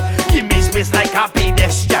 give me space like a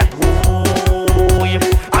pedestrian. Oh,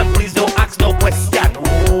 yeah. And please don't ask no question.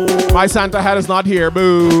 Oh, my Santa hat is not here,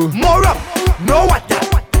 boo. More up, no water.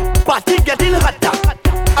 Party getting hotter.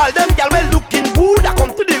 All them gal well looking good. I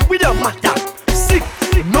come to deal with the matter. Sick,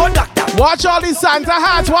 no doctor. Watch all these Santa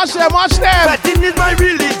hats. Watch them. Betting is my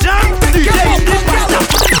religion.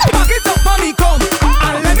 Back it up for me, come.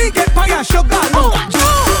 And let me get fire sugar low.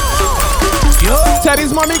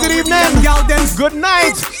 Teddy's mommy, good evening. Good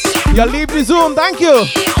night. You leave the Zoom. Thank you.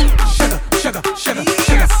 Sugar.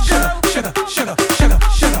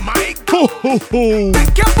 Mike.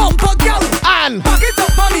 Make your bumper, girl. And back it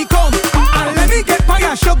up for me, come. And let me get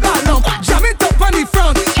fire sugar low. Jam it up on the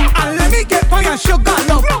front. And let me get fire sugar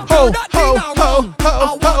low. Ho.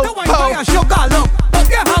 Fire sugar low. Put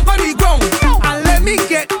your hand on the ground. And let me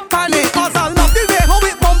get panic. Cause I love the way how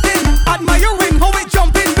it bumping. Admiring how it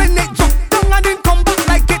jumping. When it jump down and then come back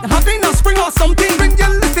like it having a spring or something. When you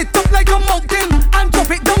lift it up like a mountain. And drop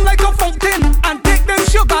it down like a fountain. And take them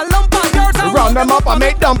sugar lump on yours. Round them up and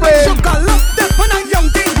make dumplings. Sugar lump, that when I'm young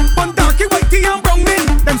thing. One darky, whitey and brown men.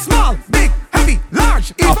 Them small, big, heavy,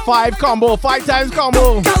 large. A 5 combo, 5 times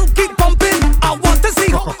combo. Girl keep pumping. I want to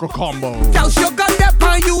see combo. Girl sugar that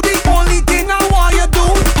pan you. The only thing I want you do.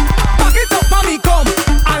 Back it up on me, come.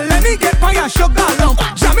 And let me get fire sugar lump.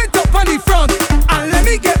 Jam it up on the front. And let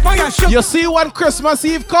me get fire sugar. You see when Christmas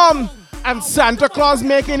Eve come and Santa Claus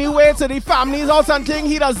make any way to the family's house and thing,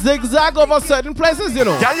 he does zigzag over certain places, you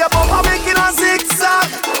know. Girl, your bumper making a zigzag.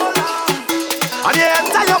 And you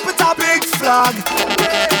tie up with a big flag.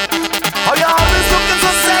 Oh, you're always looking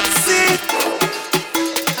so sexy.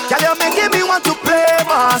 Girl, you're making me want to play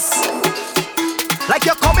mass. Like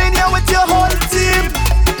you're coming here with your whole team.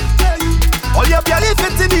 Oh, you barely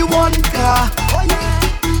fit in the one car.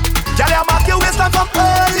 Girl, you mark your waistline from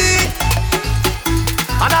early.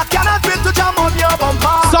 And I cannot wait to jam on your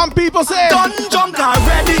bumper. Some people say done drunk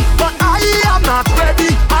already, but I am not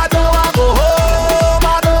ready. I don't want to go home.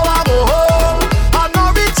 I don't want to go home. I'm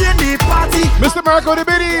not reaching the party. Mr. Marco the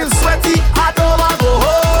Biddies. Sweaty. I don't want to go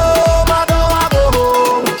home. I don't want to go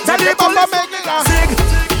home. Tell the bumper make it up. Zig,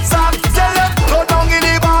 zag, tell them go down in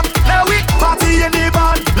the bar. Let we party in the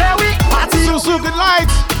bar. Let we party. So good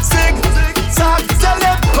lights. Zig, zag, tell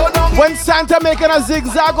them go down. When Santa making a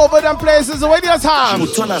zigzag over them places, where there's harm.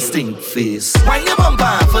 Put on a stink face. Wind your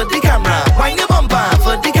bumper for the camera. Wind your bumper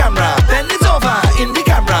for the camera. Bend it over in the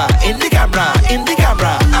camera. In the camera. In the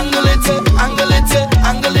camera. Angle it, angle it,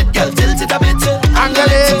 angle it, girl. Tilt it a bit. Angle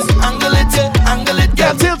it, angle it, angle it,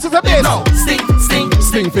 girl. Tilt it a bit. No, stink, stink,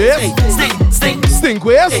 stink face. Stink, stink, stink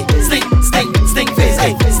waist. Stink, stink, stink face.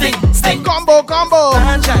 Stink, stink. Combo.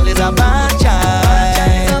 Bad child is a bad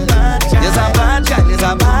child. Is a bad child. Is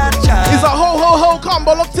a bad child. It's a ho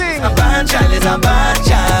combo look thing. A bad child is a bad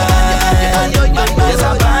child. There's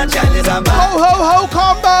a bad child, there's a bad. Ho ho ho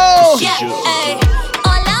combo. Yeah, hey.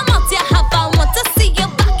 All I'm out here have, I want to see you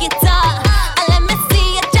back it up. And let me see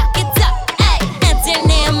you jack it up. Hey, that's your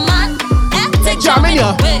name, man. Take jam in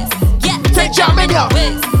your waist. Yeah, take jam in your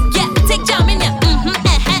waist. Yeah, take jam in your.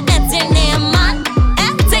 That's your name, man.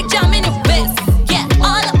 Take jam in your waist. Yeah,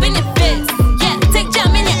 all up in your face. Yeah, take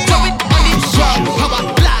jam in your. How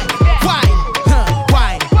about lie? Wine,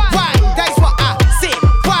 wine, wine. That's what I say.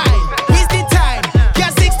 Wine, waste the time.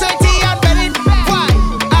 Yeah, 6:30 and belly. Wine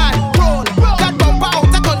and roll. That bumper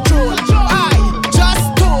out of control. I just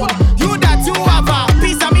told you that you have a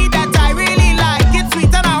piece of me that I really like. It's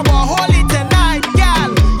sweet and I will hold it tonight, girl.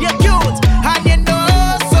 You're cute and you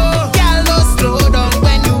know so. Girl, no slow down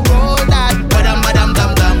when you roll that. Badam badam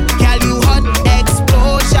dum dum. Girl, you hot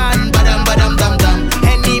explosion. Badam badam dum dum.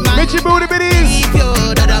 Any man. Mitchy booty bitties. Keep you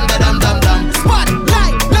da-dum, da-dum, dum-dum.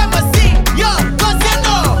 Spotlight, let me see you, 'cause you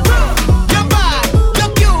know you're bad,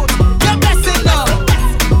 you're cute, you're blessing now.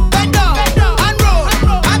 Bend down and roll,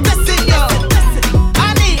 I'm testing you. I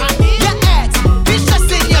need your ex, be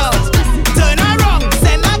stressing you. Turn around,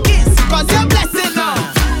 send a kiss, 'cause you're blessing now.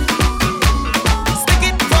 Stick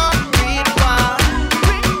it for real one.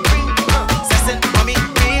 Session for me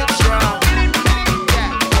real strong.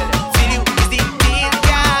 Feel you is the deal,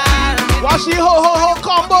 girl. Wash the ho ho ho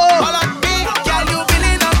combo. All on me, girl, you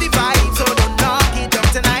feeling up the vibe, so don't knock it up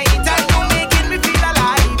tonight. And you making me feel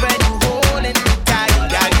alive when you holding me tight,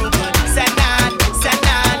 girl. You good, send on,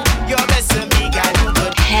 you're blessing me, girl. You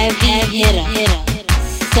good. Heavy hitter.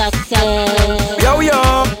 Success. Yo, yo.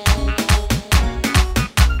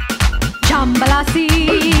 Chambalasi,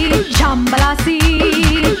 chambalasi,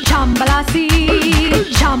 chambalasi,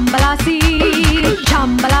 chambalasi,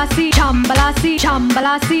 chambalasi, chambalasi,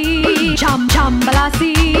 chambalasi,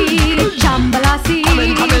 chambalasi, chambalasi,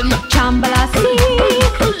 chambalasi.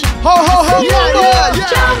 Ho ho ho combo.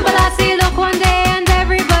 Chambalasi, look one day and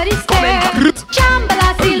everybody stare.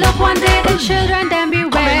 Chambalasi, look one day the children then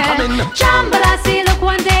beware. Chambalasi, look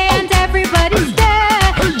one day and everybody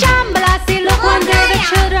stare. Chambalasi, look one day the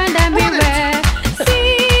children then beware.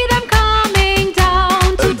 See them coming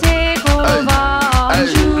down to take over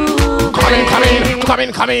you.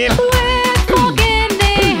 Come in. With smoke in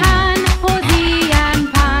their hand, Posey and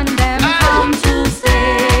Pan them come to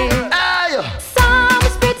stay. Some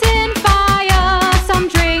spitting fire, some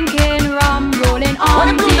drinking rum, rolling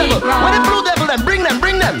on the ground. Them,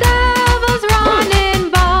 bring them. Devils running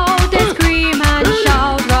bout, they scream and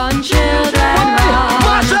shout, run children round.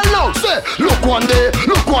 Marshall now, say, look one day,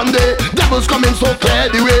 devils coming so clear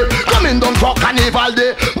the way. Coming down for carnival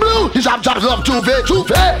day. Blue, his jobs love to pay.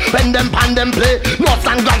 When them pan them play, nuts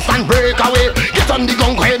and guns and break away. Get on the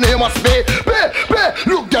gun, when they must pay.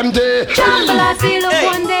 Look them day. Chambalasi, look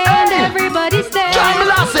one day and everybody stare.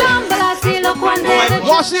 Chambalasi, look one day.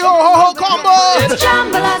 Wash the ho ho ho combo.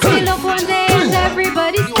 Chambalasi, look one day and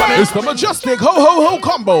everybody stare. It's the Mejustik ho ho ho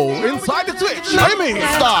combo inside the Twitch. I mean,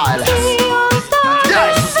 Style.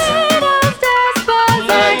 Yes.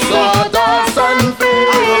 Exodus and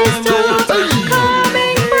priesthood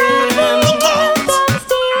coming from some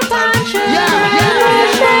steel punches.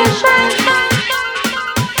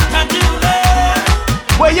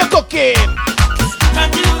 where you cooking?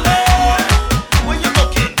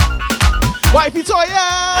 Wifey Toya,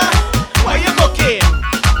 where you cooking?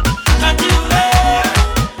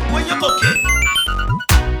 Where you cooking?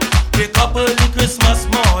 Wake up early Christmas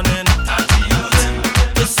morning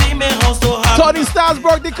to see me house so hot. Tony Stars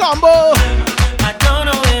broke the combo. I don't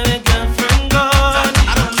know where my girlfriend gone.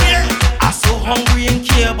 I don't care. I'm so hungry and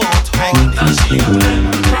care about her.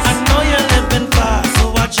 I know you're living fast,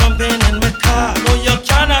 so I jump in my car. No, you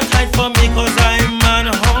cannot hide from me, cause I'm man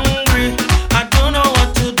hungry. I don't know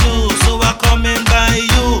what to do, so I come in by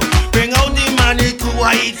you. Bring out the money to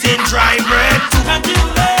eat and dry bread. Can't you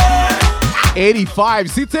let? 85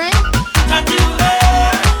 sitting. Can't you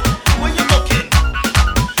let? Where you cooking?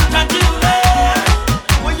 Can't you let?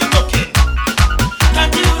 Where you cooking?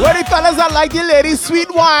 Can't you Where the fellas that like the ladies sweet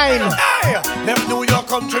wine? Hey, them New York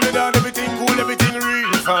come Trinidad, everything cool, everything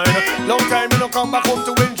real fine. Long time you don't come back home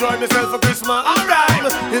to enjoy myself for Christmas. Alright,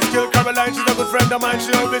 this girl Caroline, she's a good friend of mine,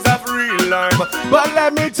 she always have real lime. But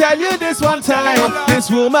let me tell you this one time, this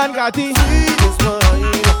woman got the sweetest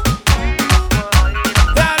wine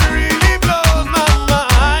that really blows my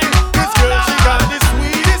mind. This girl, she got the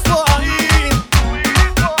sweetest wine,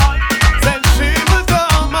 send shivers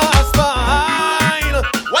down my spine.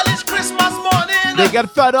 Well, it's Christmas morning. They get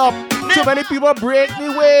fed up. Too many people break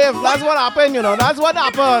the wave. That's what happened, you know. That's what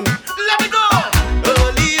happened. Let me go.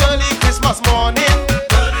 Early Christmas morning.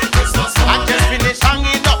 I just finished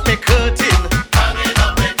hanging up my curtain.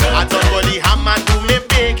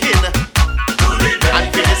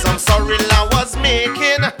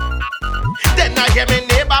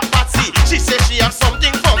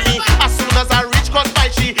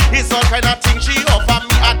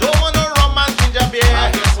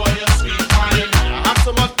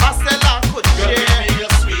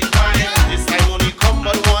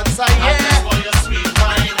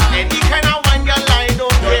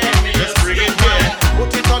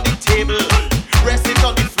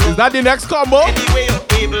 that the next combo? Anyway you're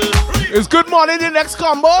able. Is good morning the next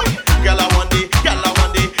combo? Girl, I want it. Girl, I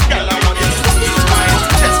want it. Girl, I want it.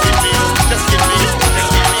 Just give me. Just give me.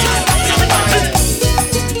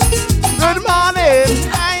 Good morning.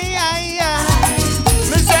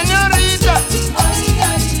 Miss Senorita.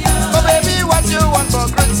 Oh baby, what you want for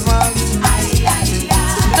Christmas?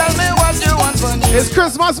 Tell me what you want for New Year's. It's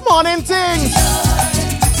Christmas morning things.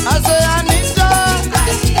 I say I need you.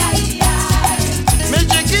 Me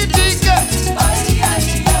jiggy jiggy.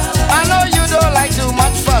 I know you don't like too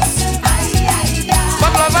much fuss.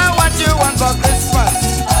 But lover, what you want for Christmas?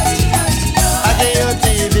 I get your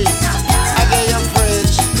TV. I get your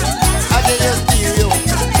fridge. I get your stereo.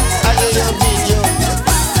 I get your video.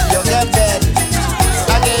 You get bed.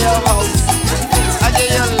 I get your house. I get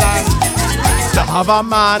your land. To have a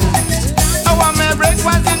man. I want my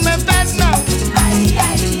breakfast in my bed now.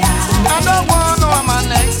 I don't want no man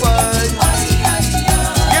next word.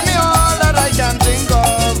 Give me all that I can think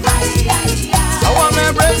of. I want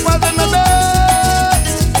my breakfast in my bed.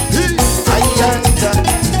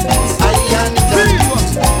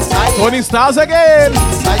 Tony Stars again.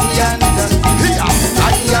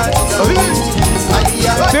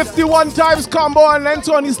 51 times combo and then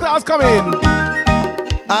Tony Stars come in.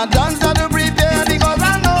 I dance to the prepare because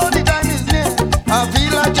I know the time is near. I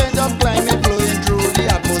feel a change of climate flowing through the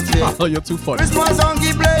atmosphere. Oh, you're too funny. Christmas song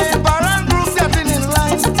keep playing, parent groups getting in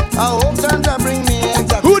line. I hope Santa bring me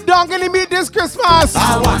exactly. Who don't gonna meet this Christmas?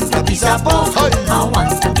 I want a piece of pork. I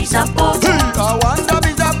want a piece of pork. I want a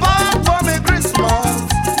piece of pork for me Christmas.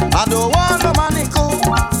 I don't want no money cool.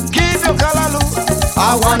 Keep your color loose.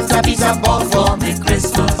 I want a piece of pork for me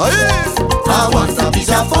Christmas. I want a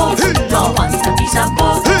piece of pork. I want a piece of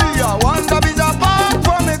pork. I want a piece of pork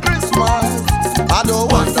for me Christmas. I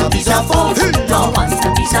don't want a piece of pork. I want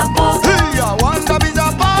a piece of pork. I want a piece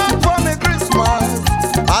of pork for me Christmas.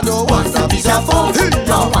 I don't want a piece of pork.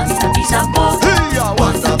 I want a piece of pork. I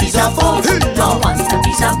want a piece of pork. I want a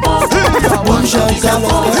piece of pork. One shot is a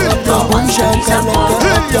look. One shot is a look.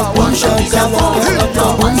 One shot is a look.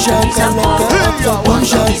 One shot is a look. One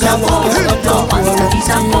shot is a look. One piece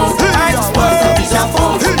of pork. One piece of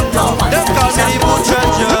pork. Them call me butcher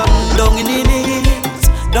jam. Down in the knees.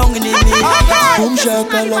 Down in the knees. Boom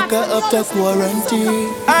shakalaka after quarantine.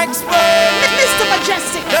 Mr.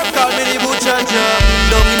 Mejustik. Them call me the butcher jam.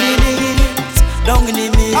 Down in the knees. Down in the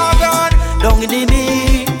knees. Down in the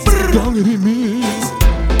knees. Down in the knees.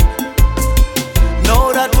 Now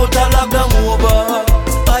that total lockdown over,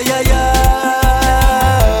 ay ay ay,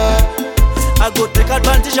 I go take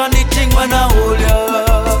advantage on the thing when I hold ya.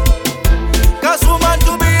 'Cause woman,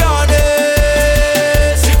 to be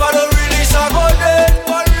honest, if I don't release I go dead.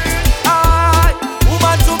 Aye,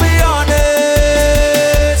 woman, to be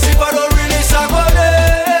honest, if I don't release I go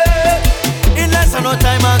dead. In less than no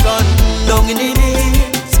time I gone down in the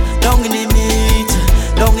knees, down in the meat,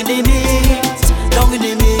 down in the knees, down in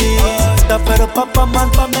the meat. For the papa man,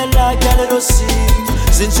 Pamela, girl, let us see.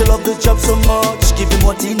 Since you love the job so much, give him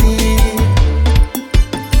what he need.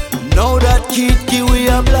 Now that kid, we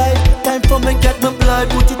are blind. Time for me get my blind.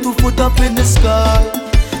 Put you 2 foot up in the sky.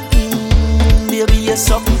 Baby, you're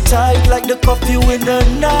something tight like the coffee in the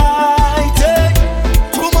night. Hey.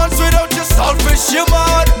 2 months without your selfish, you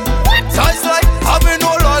mad. Ties like having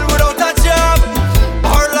no Lord without a job.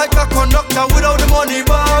 Or like a conductor without the money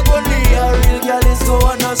bag. Only a real girl is go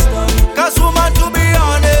understand. 'Cause woman, to be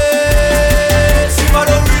honest, if I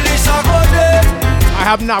don't release I go dead. I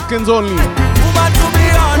have napkins only. Woman, to be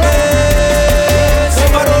honest,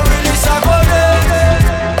 if I don't release I go dead.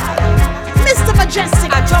 Mr.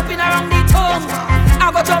 Mejustik. I jumping around the tongue.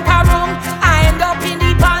 I go jump around. I end up in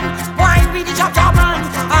the pan. Wine with the chop chop man.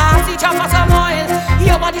 I have the chop for some oil.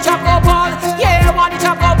 Your body chop go ball. Yeah, your body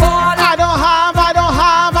chop go ball. I don't have.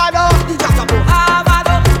 The chop chop go have. I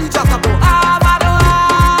don't. The chop chop go have. I don't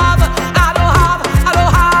have. I don't have. I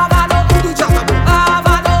don't have. I don't. The chop chop go have.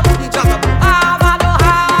 I don't. The chop chop go have. I don't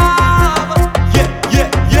have. Yeah.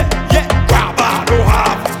 Grab, I don't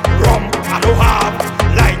have. Rum, I don't have.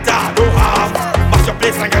 Lighter, I don't have. Mash your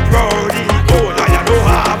place and get rowdy. Gold, I don't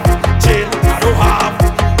have. Chill, I don't have.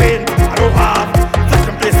 Pin, I don't have. Flash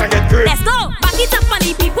your place and get grip. Let's go. Back it up on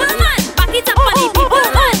the people, man. Back it up on the people,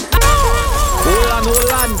 man.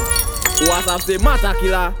 Hold on. What's up, say Mata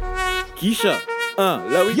Killer? Keisha.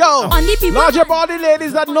 Yo, On the people. larger body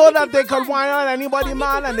ladies that know that they can whine on anybody,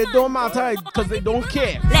 man, and they don't matter because they don't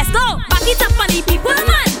care. Let's go. Back it up on the people,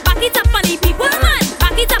 man. Back it up on the people, man.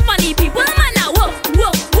 Back it up on the people, man. Now, whoa.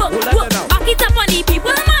 Back it up on the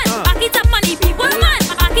people, man. Back it up on the people, man.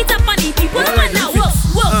 Back it up on the people, man. Now,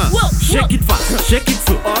 whoa. Shake it fast, shake it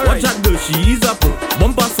slow. Watch that girl, she is a pro.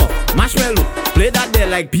 Bumper song, marshmallow. Play that there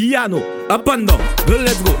like piano. Up and down, girl,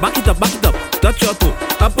 let's go. Back it up, touch your toe.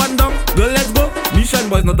 Up and down, girl, let's go. Mission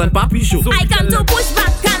boys not on papi show. I come to push back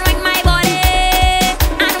and wing my body,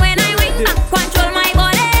 and when I wing back, control my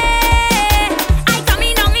body. I come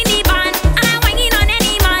in down in the band, and I wing in on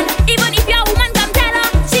any man. Even if your woman come tell her,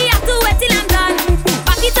 she have to wait till I'm done.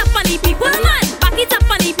 Back it up on the people, man. Back it up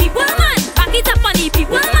on the people, man. Back it up on the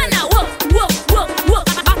people, man. Now whoa.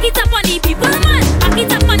 Back it up on the people, man. Back it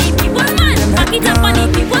up on the people, man. Back it up on the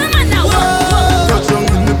people, man. Now whoa. Touch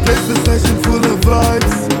in the place, the session full of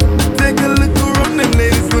vibes. Take a look around, them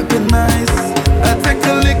ladies looking nice. I take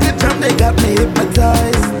a lick of jam, they got me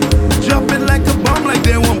hypnotized. Dropping like a bomb, like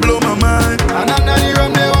they won't blow my mind. And under the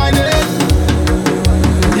rum, they whine it.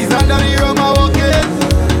 He's under the rum, I walk it.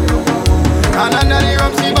 And under the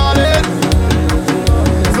rum, she bought it.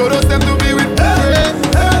 So those them to be with me.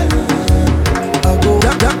 I go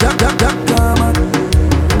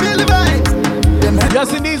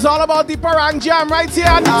Yes, indeed, it's all about the Parang Jam right here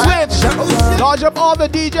on the Twitch. Lodge up all the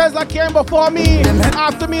DJs that came before me.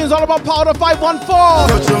 After me is all about Powder 514.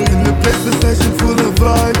 Touch young in the place, the session full of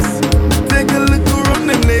vibes. Take a look around,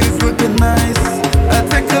 them ladies looking nice. I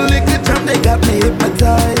take a lick of jam, they got me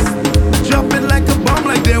hypnotized. Dropping like a bomb,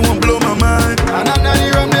 like they won't blow my mind. And under the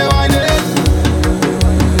rum, they whine it.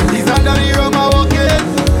 He's under the rum, I walk it.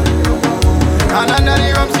 And under the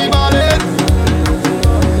rum, she bought it.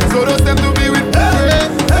 So those them to be with me.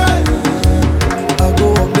 I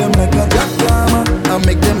go up them like a jackhammer. I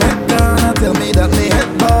make them head down. Tell me that they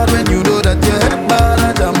head bad. When you know that your head bad,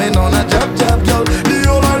 I jam in on a jab, girl. The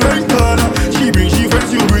whole I like Ghana. She bring she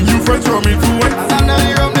friends, you bring you friends from influence. And under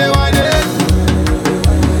the rum, they whine it.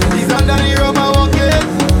 He's under the rum, I walk it.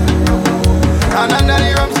 And under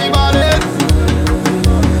the rum, she bought it.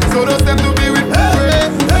 So those them to be with me.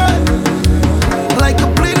 Like a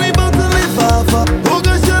plane we bout to live off. Oh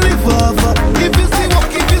gosh, you live off. If you see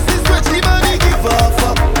walk, if you see stretch, the body give off.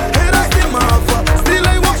 Head I still off. Still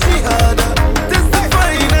I walk she harder.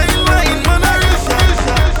 Testifying, I ain't lying, man, I real shy.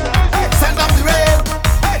 Send up the rain.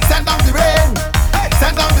 Send up the rain.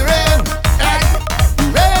 Send up the rain. The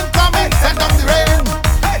rain coming. Send up the rain.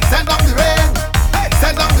 Send up the rain.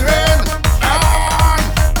 Send up the rain.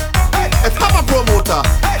 It's have a promoter.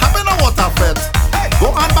 Having a water fed.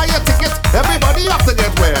 Go and buy your ticket. Everybody have to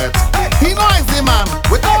get wet. He knows the man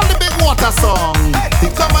with all the big water song. He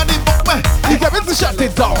come and he book me. He came in to shut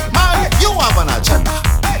it down. Man, you have an agenda.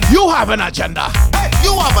 You have an agenda.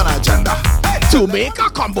 You have an agenda. To make a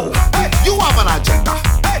combo. You have an agenda.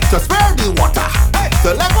 To spare the water.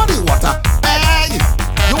 To level the water. Hey,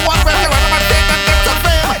 you want better when I'm take and get to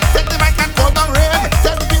fame. Take the mic and call down rain.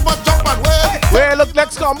 Tell the people jump and wave. Wait, look,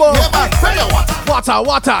 next combo. Yeah, man, spare your water.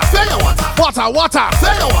 Water. Spare your water. Water.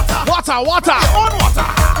 Spare your water. Water. Your own water.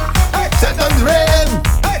 Send up the rain.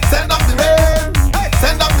 Send up the rain.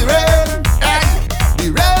 Send up the rain. Hey,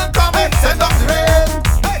 the rain coming. Send up the rain.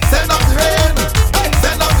 Send up the rain.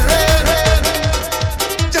 Send up the rain.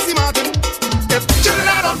 Jesse Martin. If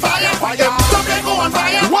children on fire, if something go on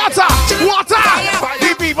fire. Water.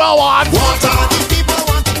 The people want water. The people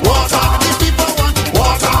want water. The people want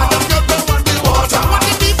water. The people want the water. What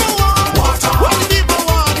the people want water. What the people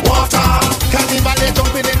want water. Carnival they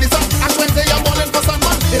jumping in the sun. And when they are balling for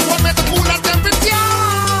someone, it won't make the cooler temperature.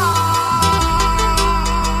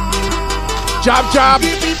 Jab.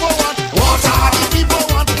 The people want water. The people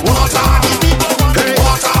want water. The people want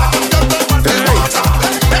water. The people want water.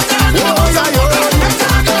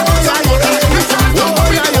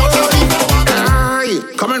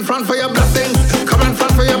 Come in front for your blessings. Come in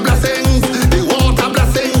front for your blessings. The water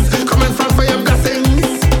blessings. Come in front for your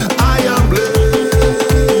blessings. I am blessed.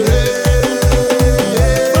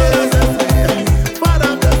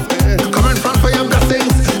 Father bless me. Come in front for your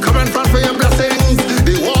blessings. Come in front for your blessings.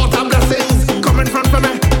 The water blessings. Come in front for me.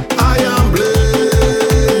 I am blessed.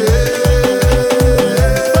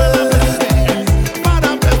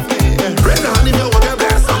 Father bless me. Raise your hand if you want to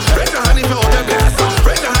bless. Raise your hand if you want to bless.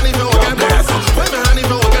 Raise your hand if you want to bless. Wave your hand if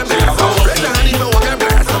you want to bless. Raise your hand if you want to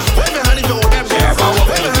bless. Wave your hand if you want to bless.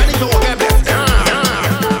 Wave your hand if you want to bless.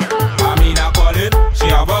 Amina calling, she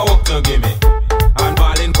have a work to give me. And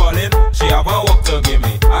Balin calling, she have a work to give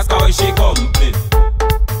me. Ask her why she complete.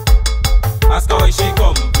 Ask her why she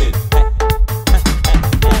complete.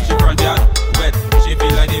 She front yard wet, she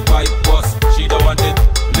feel like the pipe bust. She don't want it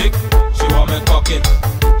lick, she want me pocket.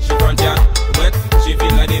 She front yard wet, she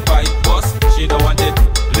feel like the pipe bust. She don't want it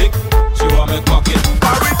lick, she want me pocket.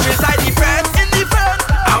 I reach inside the fence, in the fence.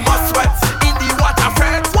 I must sweat in the water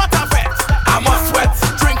fence. I must sweat,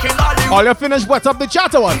 drinking all the All you finish, what's up the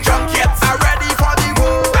chatter one? drunk yet. I'm ready for the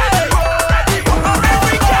road. Ready for the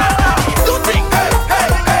weekend. Do things,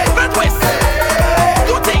 hey, red twist.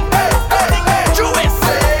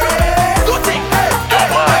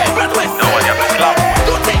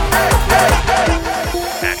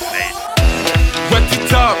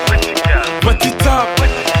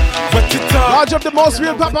 the most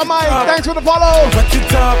real Papa Mike. Thanks for the follow. Wet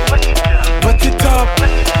it up, wet it up,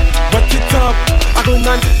 wet it up. I go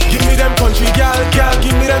on, give me them country gal, gal,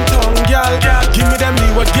 give me them tongue gal, give me them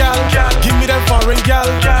Leeward gal, give me them foreign gal.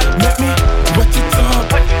 Let me wet it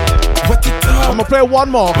up, wet it up. I'm gonna play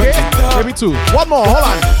one more, okay? Maybe two. One more, hold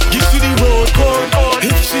on. Give to the road code.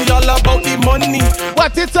 If she all about the money,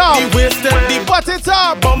 wet it up. The wasted, the wet it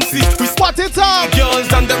up. Bumpsy, we wet it up.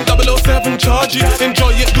 Girls and them 007 charges.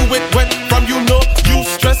 Enjoy it, do it wet from you know. You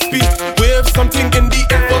stress me. Wave something in the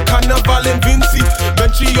air for carnival and Vincy.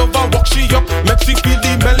 Then she over, walk she up, make she feel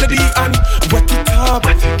the melody and wet it up,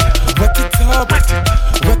 wet it up, wet it up,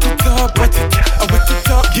 wet it up, wet it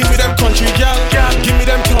up. Give me them country gal, give me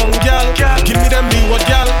them tongue gal, give me them Leeward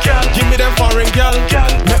gal, give me them foreign gal.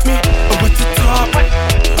 Let me wet it up, wet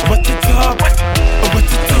it up, wet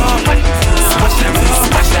it up, smash them,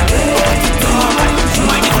 smash them, wet it up,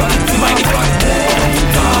 mind it up, mind it up.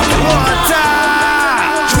 Water.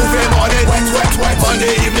 Tuesday morning, wet, wet, wet.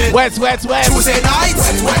 Monday evening, wet, wet, wet. Tuesday night,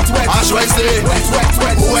 wet, wet, wet. Ash Wednesday, wet, wet,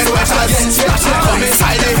 wet. When wet as come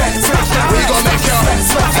inside it, we gon' make you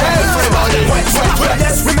everybody wet, wet, wet.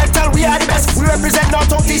 Yes, we metal, we are the best. We represent North,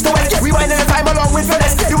 South, East, to West. We wind in the time along with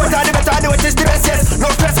finesse. You want the better, the wet is the best. Yes, no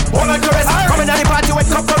stress, all on the rest. Coming at the party, wet,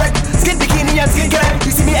 come correct. Skin bikini and skin get.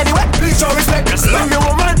 You see me anywhere, please show respect. Bring me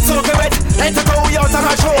woman, so correct. Ain't to go, we out of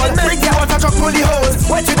control. Bring the water truck, pull the hose.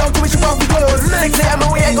 Wet you down to wish you off the clothes. Next day I'm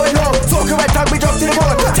away, ain't going home. So correct, and we drop to the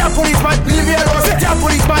road. Jam policeman, leave me alone. Jam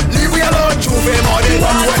policeman, leave me alone. Tuesday morning,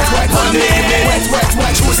 wet, wet, wet. Monday evening, wet, wet,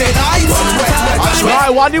 wet. Tuesday night, wet, wet, wet. Right,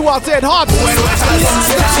 one you want it hot. When wet as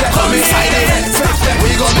come inside it,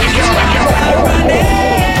 we gon' make you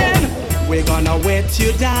we're gonna wet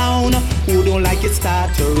you down. Who don't like it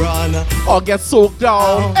start to run or get soaked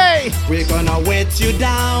down. Hey, we're gonna wet you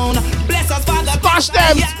down. Bless us, Father. Splash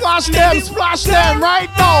them, splash them, splash them right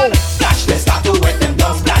now. Splash them, start to wet them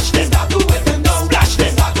down. Splash them, start to wet them down. Splash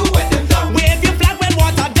them, start to wet them down. Wave your flag when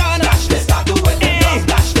water done. Splash them, start to wet them down.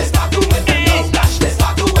 Splash them, start to wet them down. Splash them,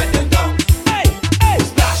 start to wet them down. Hey, hey,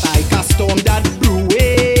 splash like a storm that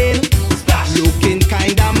brewing. Splash looking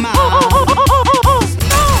kinda mad.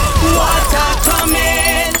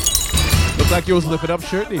 Like you was lifting up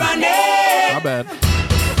shirt, my bad.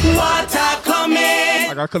 Water coming.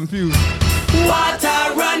 I got confused.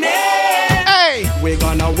 Water running. Hey, we're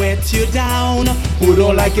gonna wet you down. Who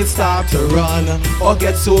don't like it start to run or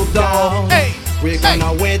get soaked down. Hey, we're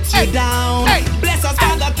gonna wet you down. Hey, bless us,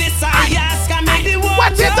 Father. This I ask, and make the water.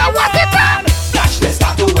 Wet it up, wet it up. Splash them,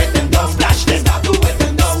 start to wet them down. Splash them, start to wet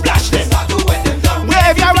them down. Splash them, start to wet them down.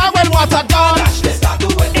 Wave your rag when water gone. Splash them, start to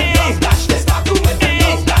wet them down. Splash them, start to wet them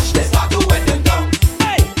down. Splash them, start to wet them down.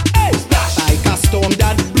 Hey, hey, splash like a storm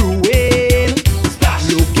that brewing. Splash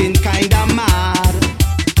looking kinda mad.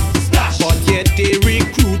 Splash, but yet they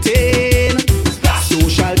recruiting. Splash,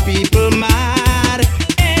 social people mad.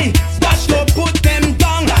 Hey, splash, go put them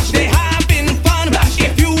down. Splash, they having fun. Splash,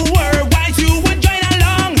 if you were wise, you would join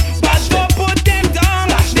along. Splash, go put them down.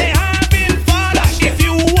 Splash, they having fun. Splash, if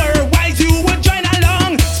you were wise, you would join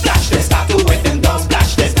along. Splash, they start to wet them down.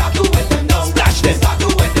 Splash, they start to wet them down. Splash, they start to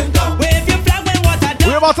wet them down. Wave your flag when water down.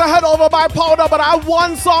 We're about to head over by Powder, but I have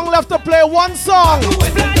one song left to play. One song.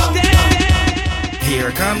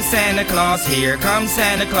 Here comes Santa Claus, here comes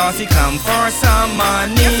Santa Claus, he come for some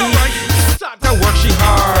money. Start to work she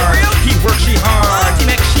hard, he work she hard, he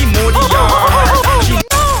make she mow the yard.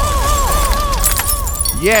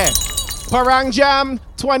 Yeah, Parang Jam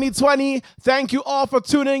 2020. Thank you all for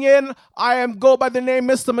tuning in. I am go by the name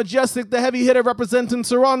Mr. Mejustik, the heavy hitter representing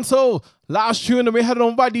Toronto. Last tune, and we headed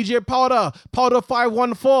on by DJ Powder, Powder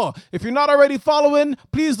 514. If you're not already following,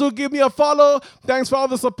 please do give me a follow. Thanks for all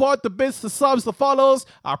the support, the bits, the subs, the follows.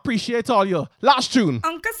 I appreciate all you. Last tune.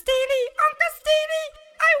 Uncle Stevie,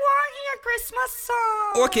 I want your Christmas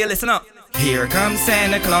song. Okay, listen up. Here comes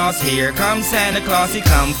Santa Claus, here comes Santa Claus, he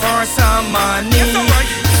come for some money.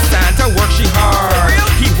 Santa work she hard,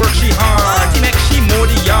 he work she hard, he make she mow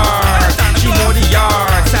the yard, she mow the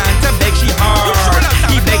yard. Santa beg she hard,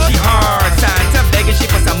 he beg she hard. Santa begging she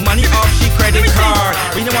for some money off she credit card.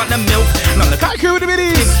 We don't want the milk, none the cool the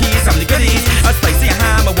biddies, some of the goodies, a spicy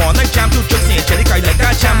ham, a walnut jam, 2 chips and cherry card like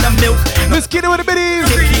that jam, the milk. Let's get it with the biddies,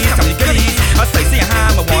 some of the goodies, a spicy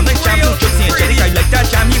ham, a walnut jam, 2 chips and cherry card like that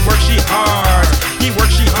jam. He work she hard, he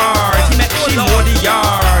work she hard, he make she mow the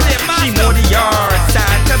yard, she mow the yard.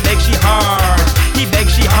 Santa beg she hard, he beg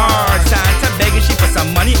she hard. Santa begging she for some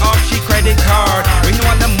money off she credit card. We don't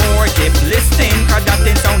want the more, give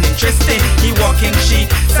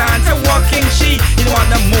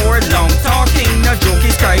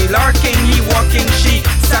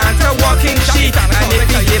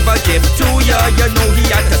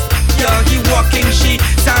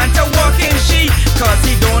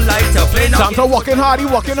Santa walking hard, he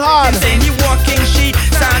walking hard. Saying he walking she,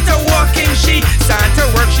 Santa walking she, Santa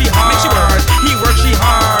work she hard. He work she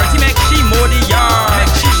hard. He make she mow the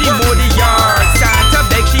yard. She mow the yard. Santa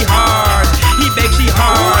beg she hard. He beg she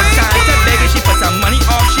hard. Santa begging she put some money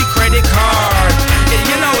off she credit card. And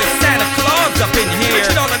you know it's Santa Claus up in here.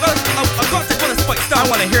 I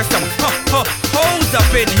wanna hear some hoes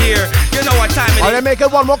up in here. You know what time it is. Are they making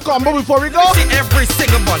one more combo before we go? See every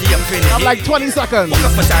single body up in here. I'm like 20 seconds. Walk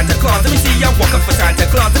up for Santa Claus. Let me see ya walk up for Santa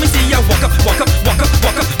Claus. Let me see ya walk up, walk up, walk up,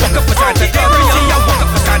 walk up, walk up for Santa Claus. Let me see ya walk up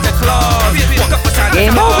for Santa Claus. Walk up for Santa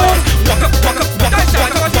Claus. Walk up, walk up, walk up,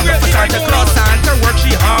 walk up, walk up for Santa Claus. Santa work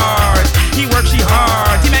she hard. He work she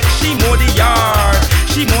hard. He make she mow the yard.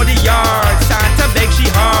 She mow the yard. Santa beg she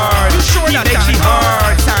hard. He beg she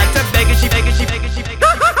hard. Santa begging she begging she begging she begging.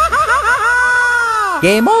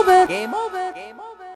 Game over.